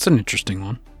 That's an interesting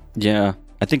one. Yeah.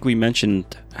 I think we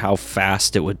mentioned how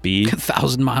fast it would be.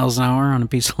 1,000 miles an hour on a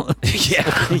piece of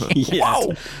Yeah.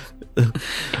 Wow.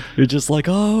 You're just like,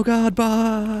 oh, God,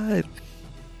 bye.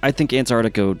 I think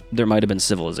Antarctica, there might have been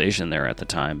civilization there at the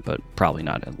time, but probably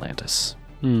not Atlantis.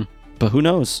 But who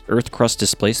knows? Earth crust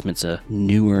displacement's a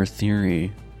newer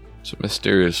theory. It's a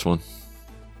mysterious one.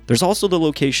 There's also the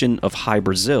location of High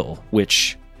Brazil,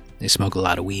 which They smoke a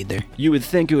lot of weed there. you would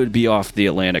think it would be off the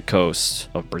Atlantic coast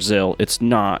of Brazil. It's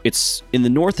not. It's in the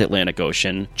North Atlantic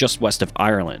Ocean, just west of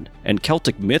Ireland. And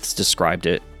Celtic myths described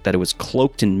it that it was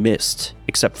cloaked in mist,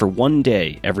 except for one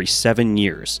day every 7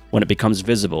 years, when it becomes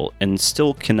visible and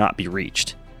still cannot be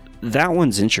reached. That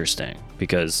one's interesting,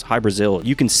 because High Brazil,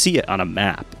 you can see it on a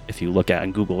map. If you look at it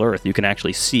on Google Earth, you can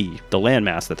actually see the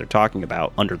landmass that they're talking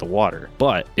about under the water.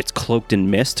 But it's cloaked in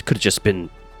mist. Could have just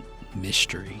been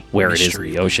Mystery. where it is in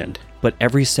Mystery the ocean. But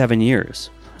every 7 years.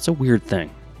 That's a weird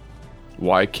thing.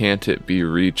 Why can't it be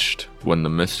reached when the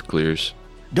mist clears?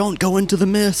 Don't go into the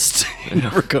mist.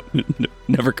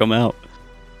 never come out.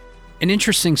 An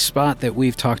interesting spot that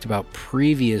we've talked about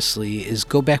previously is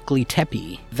Göbekli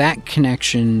Tepe. That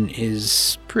connection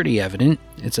is pretty evident.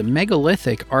 It's a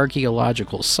megalithic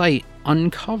archaeological site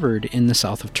uncovered in the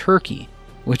south of Turkey,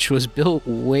 which was built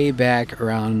way back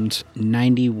around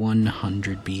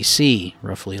 9100 BC,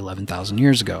 roughly 11,000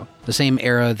 years ago. The same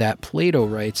era that Plato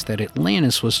writes that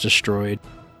Atlantis was destroyed.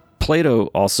 Plato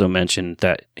also mentioned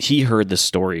that he heard the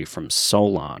story from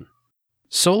Solon.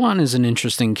 Solon is an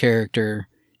interesting character.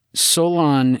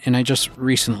 Solon, and I just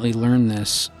recently learned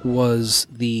this, was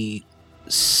the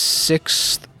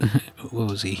sixth, what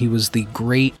was he? He was the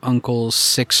great uncle,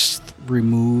 sixth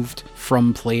removed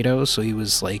from Plato, so he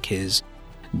was like his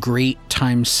great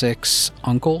times 6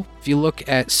 uncle. If you look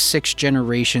at 6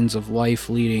 generations of life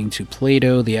leading to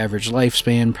Plato, the average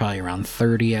lifespan, probably around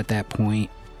 30 at that point.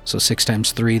 So 6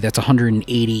 times 3, that's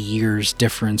 180 years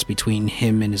difference between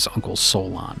him and his uncle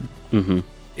Solon. Mm-hmm.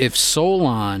 If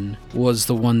Solon was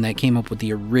the one that came up with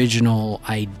the original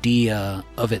idea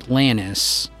of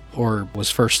Atlantis, or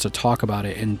was first to talk about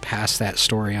it and pass that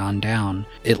story on down,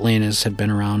 Atlantis had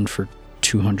been around for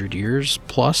 200 years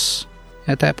plus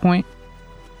at that point.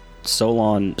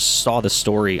 Solon saw the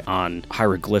story on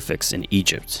hieroglyphics in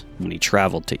Egypt when he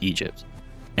traveled to Egypt.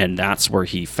 And that's where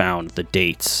he found the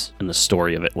dates and the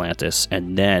story of Atlantis,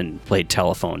 and then played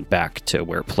telephone back to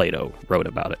where Plato wrote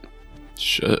about it.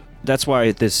 Shit. That's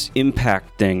why this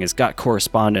impact thing has got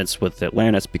correspondence with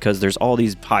Atlantis, because there's all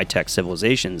these high-tech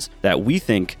civilizations that we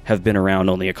think have been around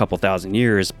only a couple thousand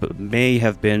years, but may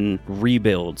have been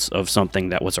rebuilds of something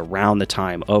that was around the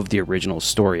time of the original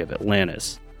story of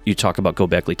Atlantis. You talk about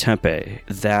Göbekli Tepe,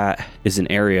 that is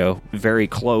an area very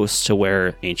close to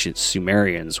where ancient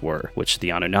Sumerians were, which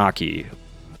the Anunnaki.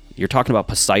 You're talking about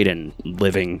Poseidon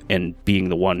living and being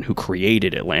the one who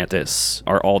created Atlantis.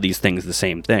 Are all these things the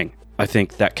same thing? I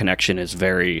think that connection is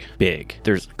very big.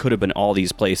 There could have been all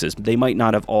these places. They might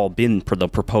not have all been the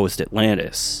proposed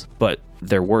Atlantis, but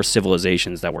there were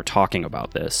civilizations that were talking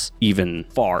about this, even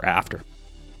far after.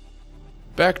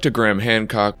 Back to Graham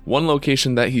Hancock, one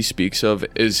location that he speaks of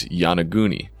is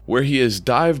Yonaguni, where he has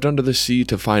dived under the sea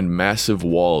to find massive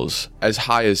walls as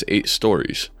high as 8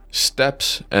 stories,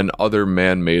 steps, and other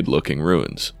man-made looking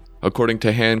ruins. According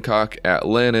to Hancock,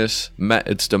 Atlantis met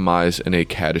its demise in a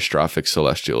catastrophic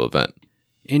celestial event.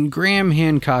 In Graham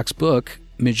Hancock's book,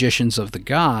 Magicians of the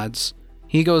Gods,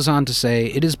 he goes on to say,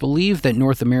 it is believed that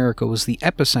North America was the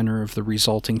epicenter of the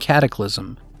resulting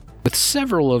cataclysm, with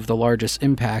several of the largest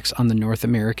impacts on the North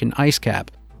American ice cap,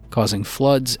 causing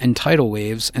floods and tidal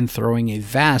waves and throwing a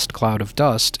vast cloud of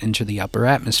dust into the upper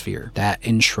atmosphere that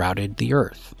enshrouded the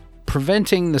Earth,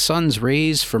 preventing the sun's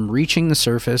rays from reaching the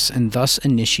surface and thus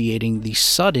initiating the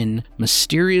sudden,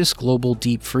 mysterious global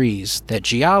deep freeze that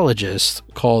geologists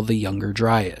call the Younger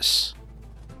Dryas.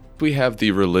 We have the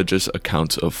religious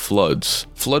accounts of floods.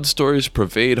 Flood stories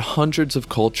pervade hundreds of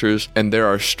cultures, and there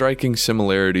are striking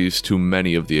similarities to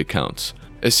many of the accounts.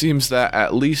 It seems that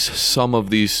at least some of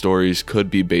these stories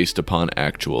could be based upon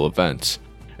actual events.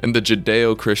 In the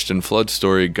Judeo-Christian flood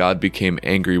story, God became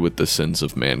angry with the sins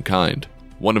of mankind.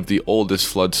 One of the oldest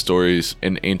flood stories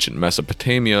in ancient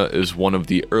Mesopotamia is one of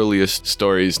the earliest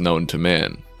stories known to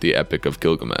man, the Epic of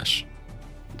Gilgamesh.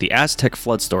 The Aztec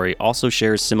flood story also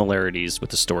shares similarities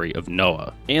with the story of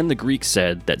Noah, and the Greeks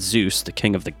said that Zeus, the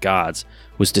king of the gods,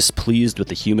 was displeased with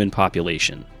the human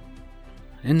population.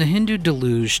 In the Hindu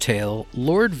deluge tale,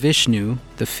 Lord Vishnu,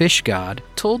 the fish god,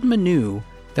 told Manu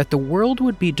that the world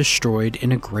would be destroyed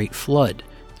in a great flood.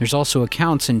 There's also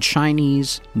accounts in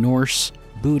Chinese, Norse,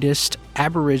 Buddhist,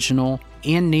 Aboriginal,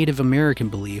 and Native American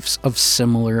beliefs of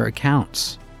similar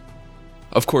accounts.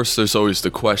 Of course, there's always the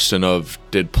question of,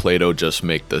 did Plato just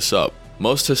make this up?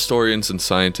 Most historians and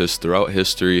scientists throughout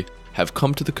history have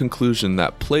come to the conclusion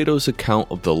that Plato's account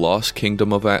of the lost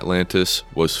kingdom of Atlantis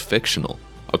was fictional.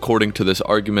 According to this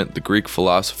argument, the Greek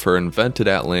philosopher invented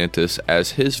Atlantis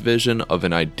as his vision of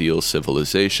an ideal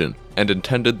civilization, and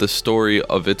intended the story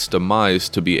of its demise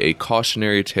to be a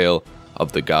cautionary tale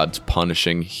of the gods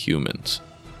punishing humans.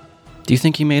 Do you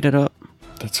think he made it up?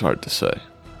 That's hard to say.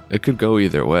 It could go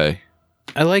either way.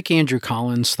 I like Andrew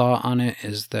Collins' thought on it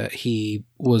is that he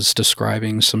was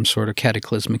describing some sort of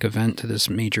cataclysmic event to this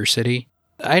major city.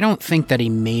 I don't think that he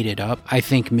made it up. I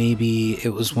think maybe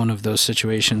it was one of those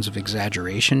situations of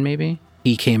exaggeration, maybe.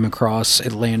 He came across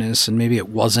Atlantis and maybe it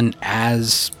wasn't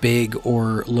as big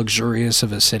or luxurious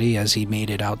of a city as he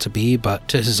made it out to be, but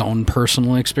to his own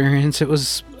personal experience, it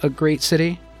was a great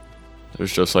city.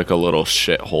 There's just like a little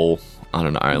shithole on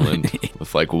an island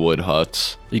with like wood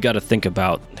huts. You got to think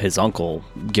about his uncle,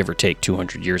 give or take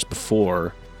 200 years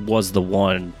before, was the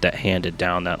one that handed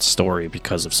down that story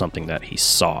because of something that he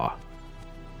saw.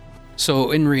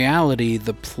 So in reality,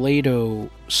 the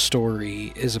Plato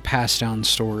story is a passed down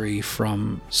story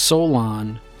from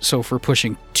Solon. So if we're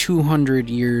pushing 200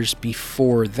 years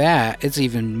before that, it's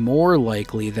even more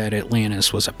likely that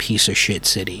Atlantis was a piece of shit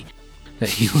city that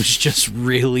he was just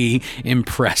really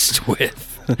impressed with.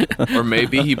 Or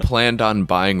maybe he planned on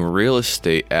buying real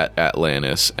estate at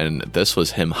Atlantis, and this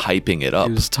was him hyping it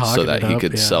up so that he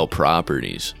could sell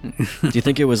properties. Do you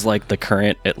think it was like the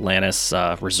current Atlantis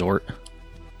resort?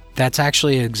 That's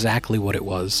actually exactly what it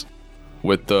was.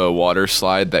 With the water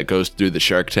slide that goes through the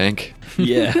Shark Tank?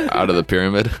 Yeah. Out of the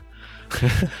pyramid?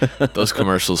 Those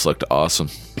commercials looked awesome.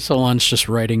 Solon's just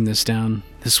writing this down.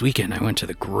 This weekend I went to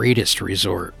the greatest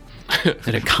resort.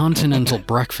 At a continental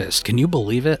breakfast. Can you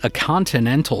believe it? A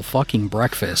continental fucking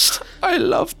breakfast. I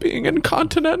love being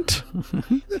incontinent.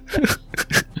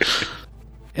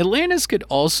 Atlantis could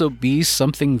also be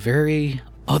something very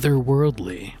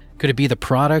otherworldly. Could it be the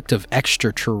product of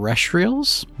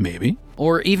extraterrestrials? Maybe.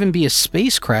 Or even be a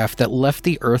spacecraft that left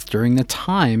the Earth during the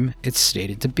time it's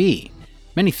stated to be.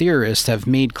 Many theorists have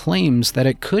made claims that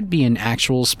it could be an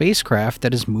actual spacecraft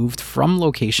that has moved from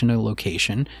location to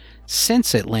location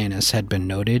since Atlantis had been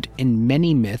noted in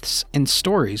many myths and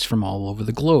stories from all over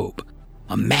the globe.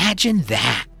 Imagine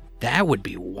that! That would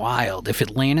be wild if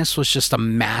Atlantis was just a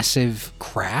massive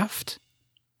craft.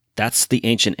 That's the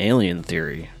ancient alien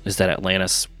theory, is that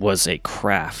Atlantis was a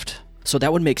craft. So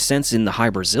that would make sense in the Hy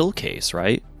Brasil case,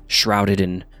 right? Shrouded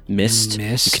in mist.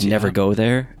 You can never go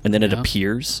there, and then it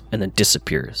appears and then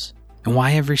disappears. And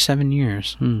why every 7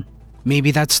 years?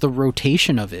 Maybe that's the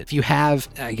rotation of it. If you have,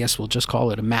 I guess we'll just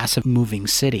call it a massive moving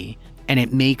city, and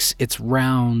it makes its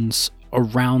rounds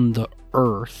around the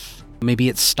Earth, maybe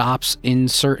it stops in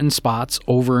certain spots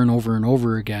over and over and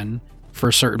over again for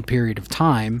a certain period of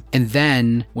time, and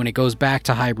then when it goes back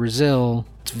to Hy Brasil,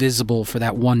 it's visible for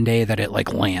that one day that it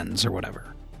like lands or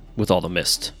whatever. With all the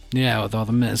mist. Yeah, with all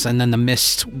the mist. And then the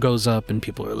mist goes up and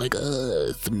people are like,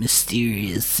 it's a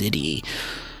mysterious city.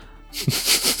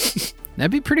 That'd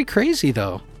be pretty crazy,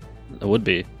 though. It would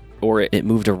be. Or it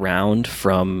moved around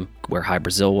from where Hy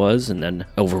Brasil was and then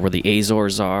over where the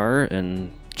Azores are,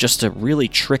 and just to really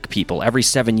trick people. Every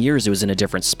 7 years, it was in a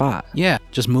different spot. Yeah,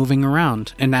 just moving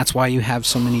around. And that's why you have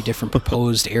so many different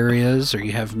proposed areas, or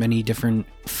you have many different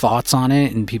thoughts on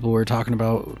it, and people were talking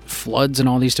about floods and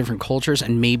all these different cultures,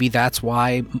 and maybe that's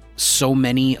why so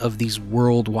many of these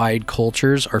worldwide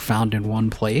cultures are found in one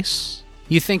place.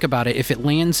 You think about it, if it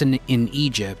lands in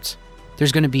Egypt,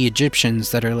 there's going to be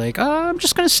Egyptians that are like, I'm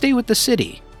just going to stay with the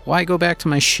city. Why go back to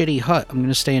my shitty hut? I'm going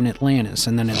to stay in Atlantis.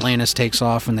 And then Atlantis takes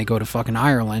off and they go to fucking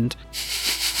Ireland.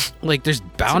 Like, there's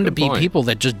bound to be people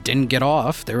that just didn't get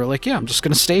off. They were like, yeah, I'm just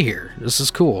going to stay here. This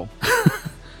is cool.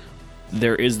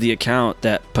 There is the account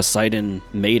that Poseidon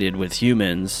mated with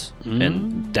humans,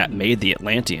 and that made the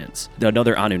Atlanteans.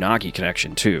 Another Anunnaki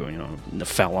connection, too. You know,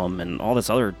 Nephilim and all this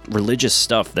other religious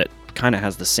stuff that kind of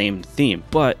has the same theme.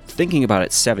 But thinking about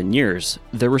it 7 years,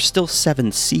 there were still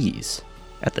 7 seas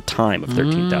at the time of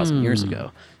 13,000 years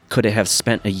ago. Could it have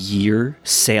spent a year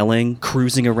sailing,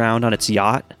 cruising around on its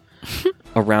yacht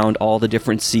around all the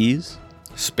different seas?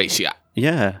 Space yacht.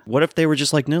 Yeah. What if they were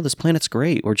just like, no, this planet's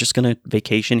great. We're just going to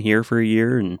vacation here for a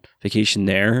year and vacation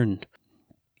there. And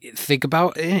think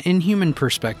about in human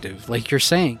perspective, like you're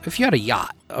saying, if you had a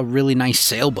yacht, a really nice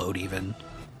sailboat even,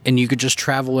 and you could just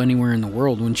travel anywhere in the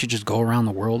world, wouldn't you just go around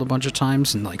the world a bunch of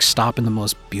times and like stop in the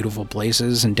most beautiful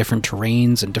places and different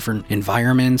terrains and different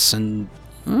environments? And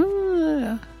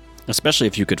Especially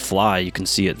if you could fly, you can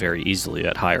see it very easily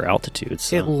at higher altitudes.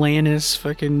 So. Atlantis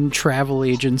fucking travel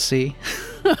agency.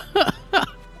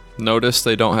 Notice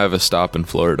they don't have a stop in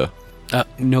Florida.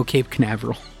 No Cape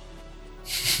Canaveral.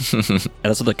 And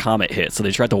that's what the comet hit, so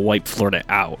they tried to wipe Florida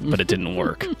out, but it didn't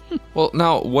work. Well,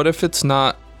 now, what if it's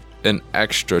not an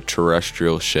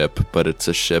extraterrestrial ship, but it's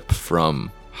a ship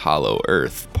from Hollow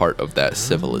Earth, part of that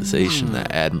civilization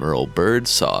that Admiral Byrd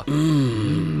saw?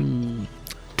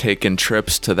 Taking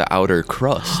trips to the outer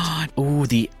crust. Ooh,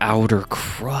 the outer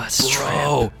crust,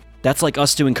 bro. That's like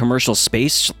us doing commercial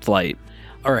space flight.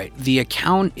 All right, the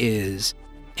account is,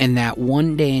 in that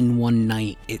one day and one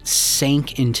night, it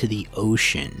sank into the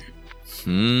ocean.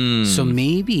 So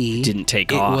maybe Didn't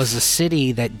take it off. was a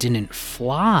city that didn't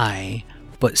fly,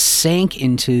 but sank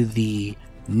into the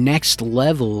next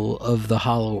level of the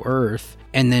Hollow Earth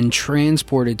and then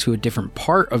transported to a different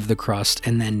part of the crust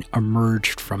and then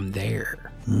emerged from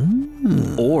there.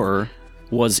 Or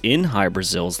was in Hy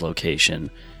Brazil's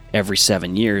location every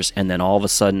 7 years, and then all of a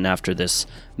sudden, after this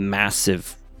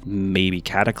massive, maybe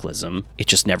cataclysm, it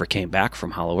just never came back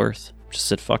from Hollow Earth. Just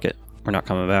said, fuck it. We're not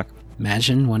coming back.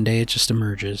 Imagine one day it just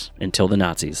emerges. Until the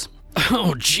Nazis.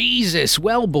 Oh, Jesus.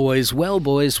 Well, boys,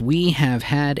 we have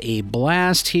had a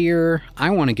blast here.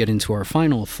 I want to get into our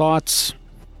final thoughts.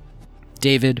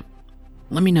 David,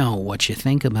 let me know what you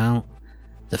think about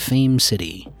the famed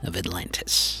city of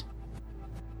Atlantis.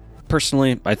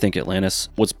 Personally, I think Atlantis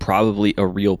was probably a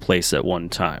real place at one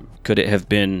time. Could it have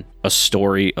been a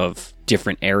story of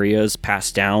different areas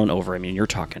passed down over, you're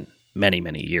talking many,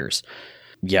 many years?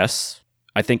 Yes.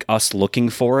 I think us looking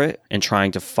for it and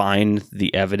trying to find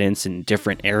the evidence in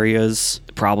different areas,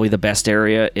 probably the best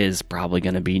area is probably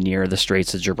going to be near the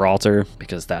Straits of Gibraltar,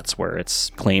 because that's where it's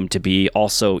claimed to be.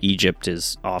 Also, Egypt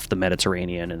is off the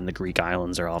Mediterranean and the Greek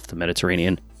islands are off the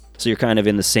Mediterranean. So you're kind of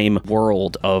in the same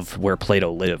world of where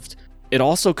Plato lived. It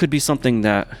also could be something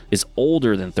that is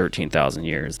older than 13,000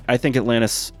 years. I think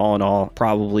Atlantis, all in all,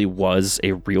 probably was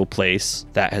a real place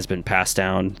that has been passed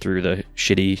down through the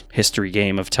shitty history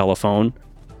game of telephone.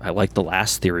 I like the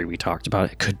last theory we talked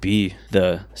about. It could be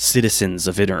the citizens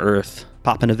of Inner Earth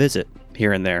popping a visit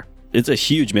here and there. It's a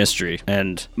huge mystery,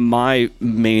 and my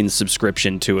main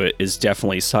subscription to it is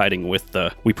definitely siding with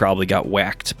the we probably got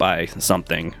whacked by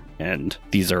something, and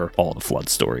these are all the flood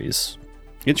stories.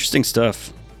 Interesting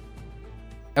stuff.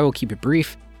 I will keep it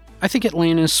brief. I think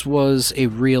Atlantis was a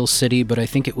real city, but I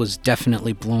think it was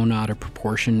definitely blown out of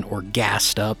proportion or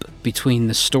gassed up between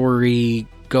the story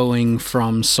going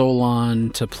from Solon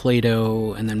to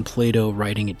Plato and then Plato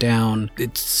writing it down.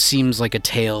 It seems like a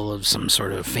tale of some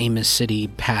sort of famous city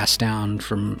passed down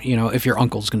from, if your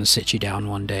uncle's going to sit you down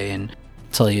one day and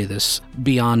tell you this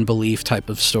beyond belief type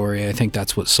of story. I think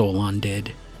that's what Solon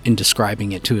did in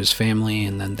describing it to his family,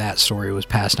 and then that story was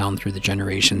passed down through the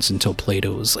generations until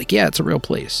Plato was like, yeah, it's a real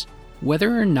place.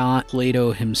 Whether or not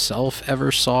Plato himself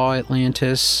ever saw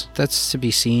Atlantis, that's to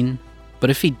be seen. But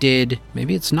if he did,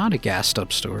 maybe it's not a gassed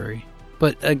up story.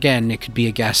 But again, it could be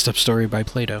a gassed up story by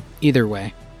Plato. Either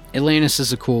way, Atlantis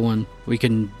is a cool one. We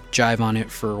can jive on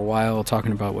it for a while,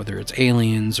 talking about whether it's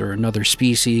aliens or another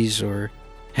species, or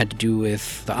had to do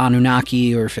with the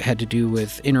Anunnaki, or if it had to do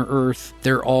with Inner Earth.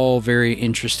 They're all very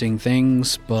interesting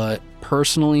things, but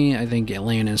personally, I think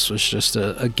Atlantis was just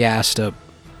a gassed up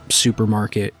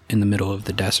supermarket in the middle of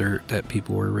the desert that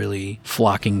people were really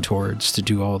flocking towards to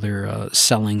do all their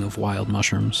selling of wild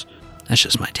mushrooms. That's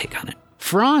just my take on it.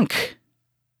 Frank,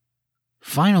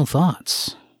 final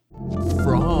thoughts.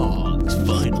 Frank's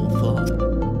final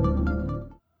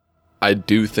thought. I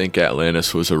do think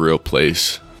Atlantis was a real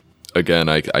place. Again,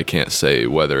 I can't say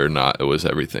whether or not it was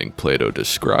everything Plato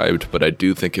described, but I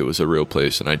do think it was a real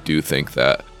place, and I do think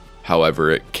that however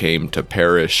it came to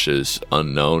perish is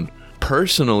unknown.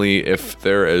 Personally, if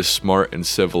they're as smart and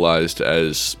civilized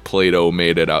as Plato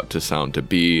made it out to sound to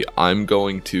be, I'm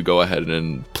going to go ahead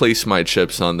and place my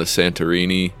chips on the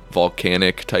Santorini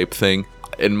volcanic type thing.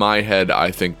 In my head, I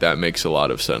think that makes a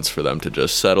lot of sense for them to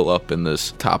just settle up in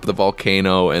this top of the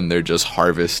volcano and they're just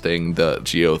harvesting the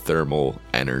geothermal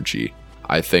energy.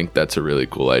 I think that's a really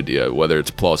cool idea. Whether it's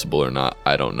plausible or not,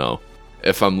 I don't know.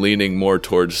 If I'm leaning more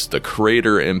towards the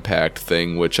crater impact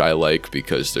thing, which I like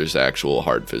because there's actual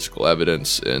hard physical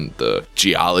evidence and the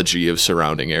geology of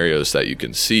surrounding areas that you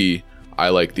can see, I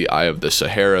like the Eye of the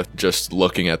Sahara. Just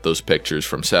looking at those pictures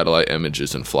from satellite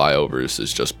images and flyovers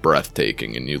is just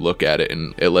breathtaking, and you look at it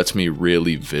and it lets me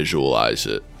really visualize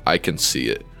it. I can see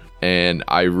it. And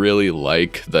I really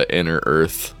like the Inner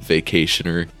Earth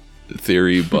vacationer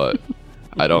theory, but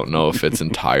I don't know if it's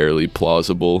entirely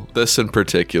plausible. This in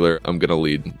particular, I'm going to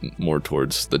lead more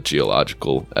towards the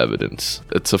geological evidence.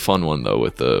 It's a fun one, though,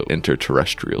 with the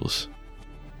interterrestrials.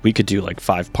 We could do like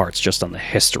 5 parts just on the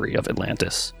history of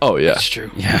Atlantis. Oh, yeah. That's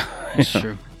true. Yeah. That's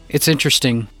true. It's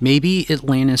interesting. Maybe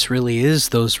Atlantis really is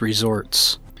those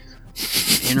resorts.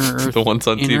 Inner Earth, The ones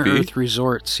on Inner TV. Earth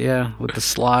resorts, yeah, with the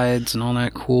slides and all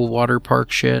that cool water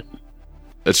park shit.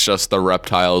 It's just the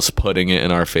reptiles putting it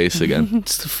in our face again.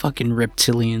 It's the fucking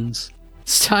reptilians.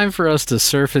 It's time for us to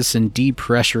surface and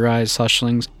depressurize,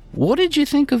 Hushlings. What did you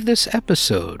think of this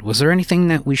episode? Was there anything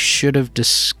that we should have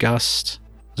discussed?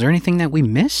 Was there anything that we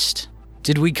missed?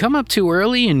 Did we come up too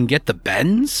early and get the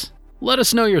bends? Let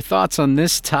us know your thoughts on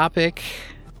this topic.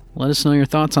 Let us know your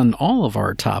thoughts on all of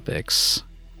our topics.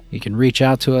 You can reach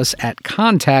out to us at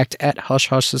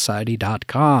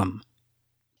contact@hushhushsociety.com.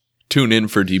 Tune in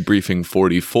for Debriefing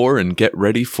 44 and get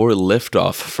ready for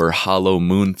Liftoff for Hollow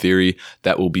Moon Theory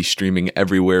that will be streaming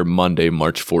everywhere Monday,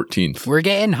 March 14th. We're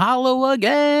getting hollow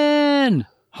again!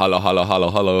 Hollow, hollow,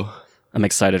 hollow, hollow. I'm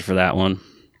excited for that one.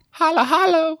 Hollow,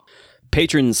 hollow.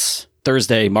 Patrons,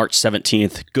 Thursday, March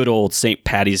 17th, good old St.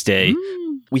 Patty's Day.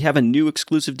 We have a new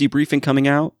exclusive debriefing coming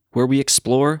out where we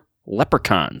explore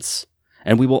leprechauns.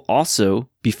 And we will also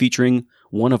be featuring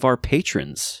one of our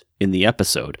patrons in the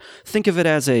episode. Think of it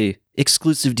as a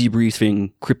exclusive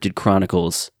debriefing Cryptid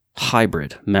Chronicles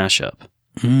hybrid mashup.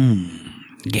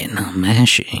 Getting all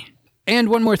mashy. And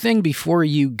one more thing before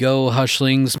you go,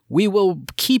 Hushlings. We will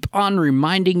keep on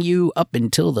reminding you up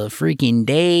until the freaking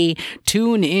day.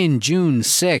 Tune in June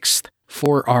 6th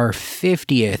for our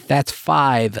 50th, that's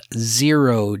 50,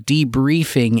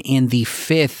 debriefing and the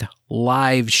 5th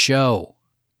live show.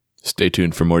 Stay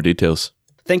tuned for more details.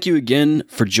 Thank you again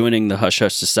for joining the Hush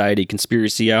Hush Society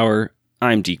Conspiracy Hour.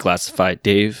 I'm Declassified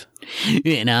Dave.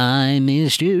 And I'm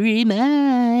Mystery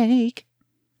Mike.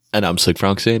 And I'm Slick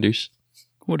Frank Sanders.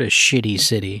 What a shitty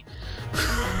city.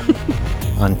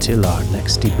 Until our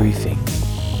next debriefing,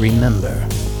 remember,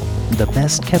 the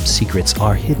best kept secrets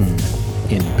are hidden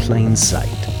in plain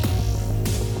sight.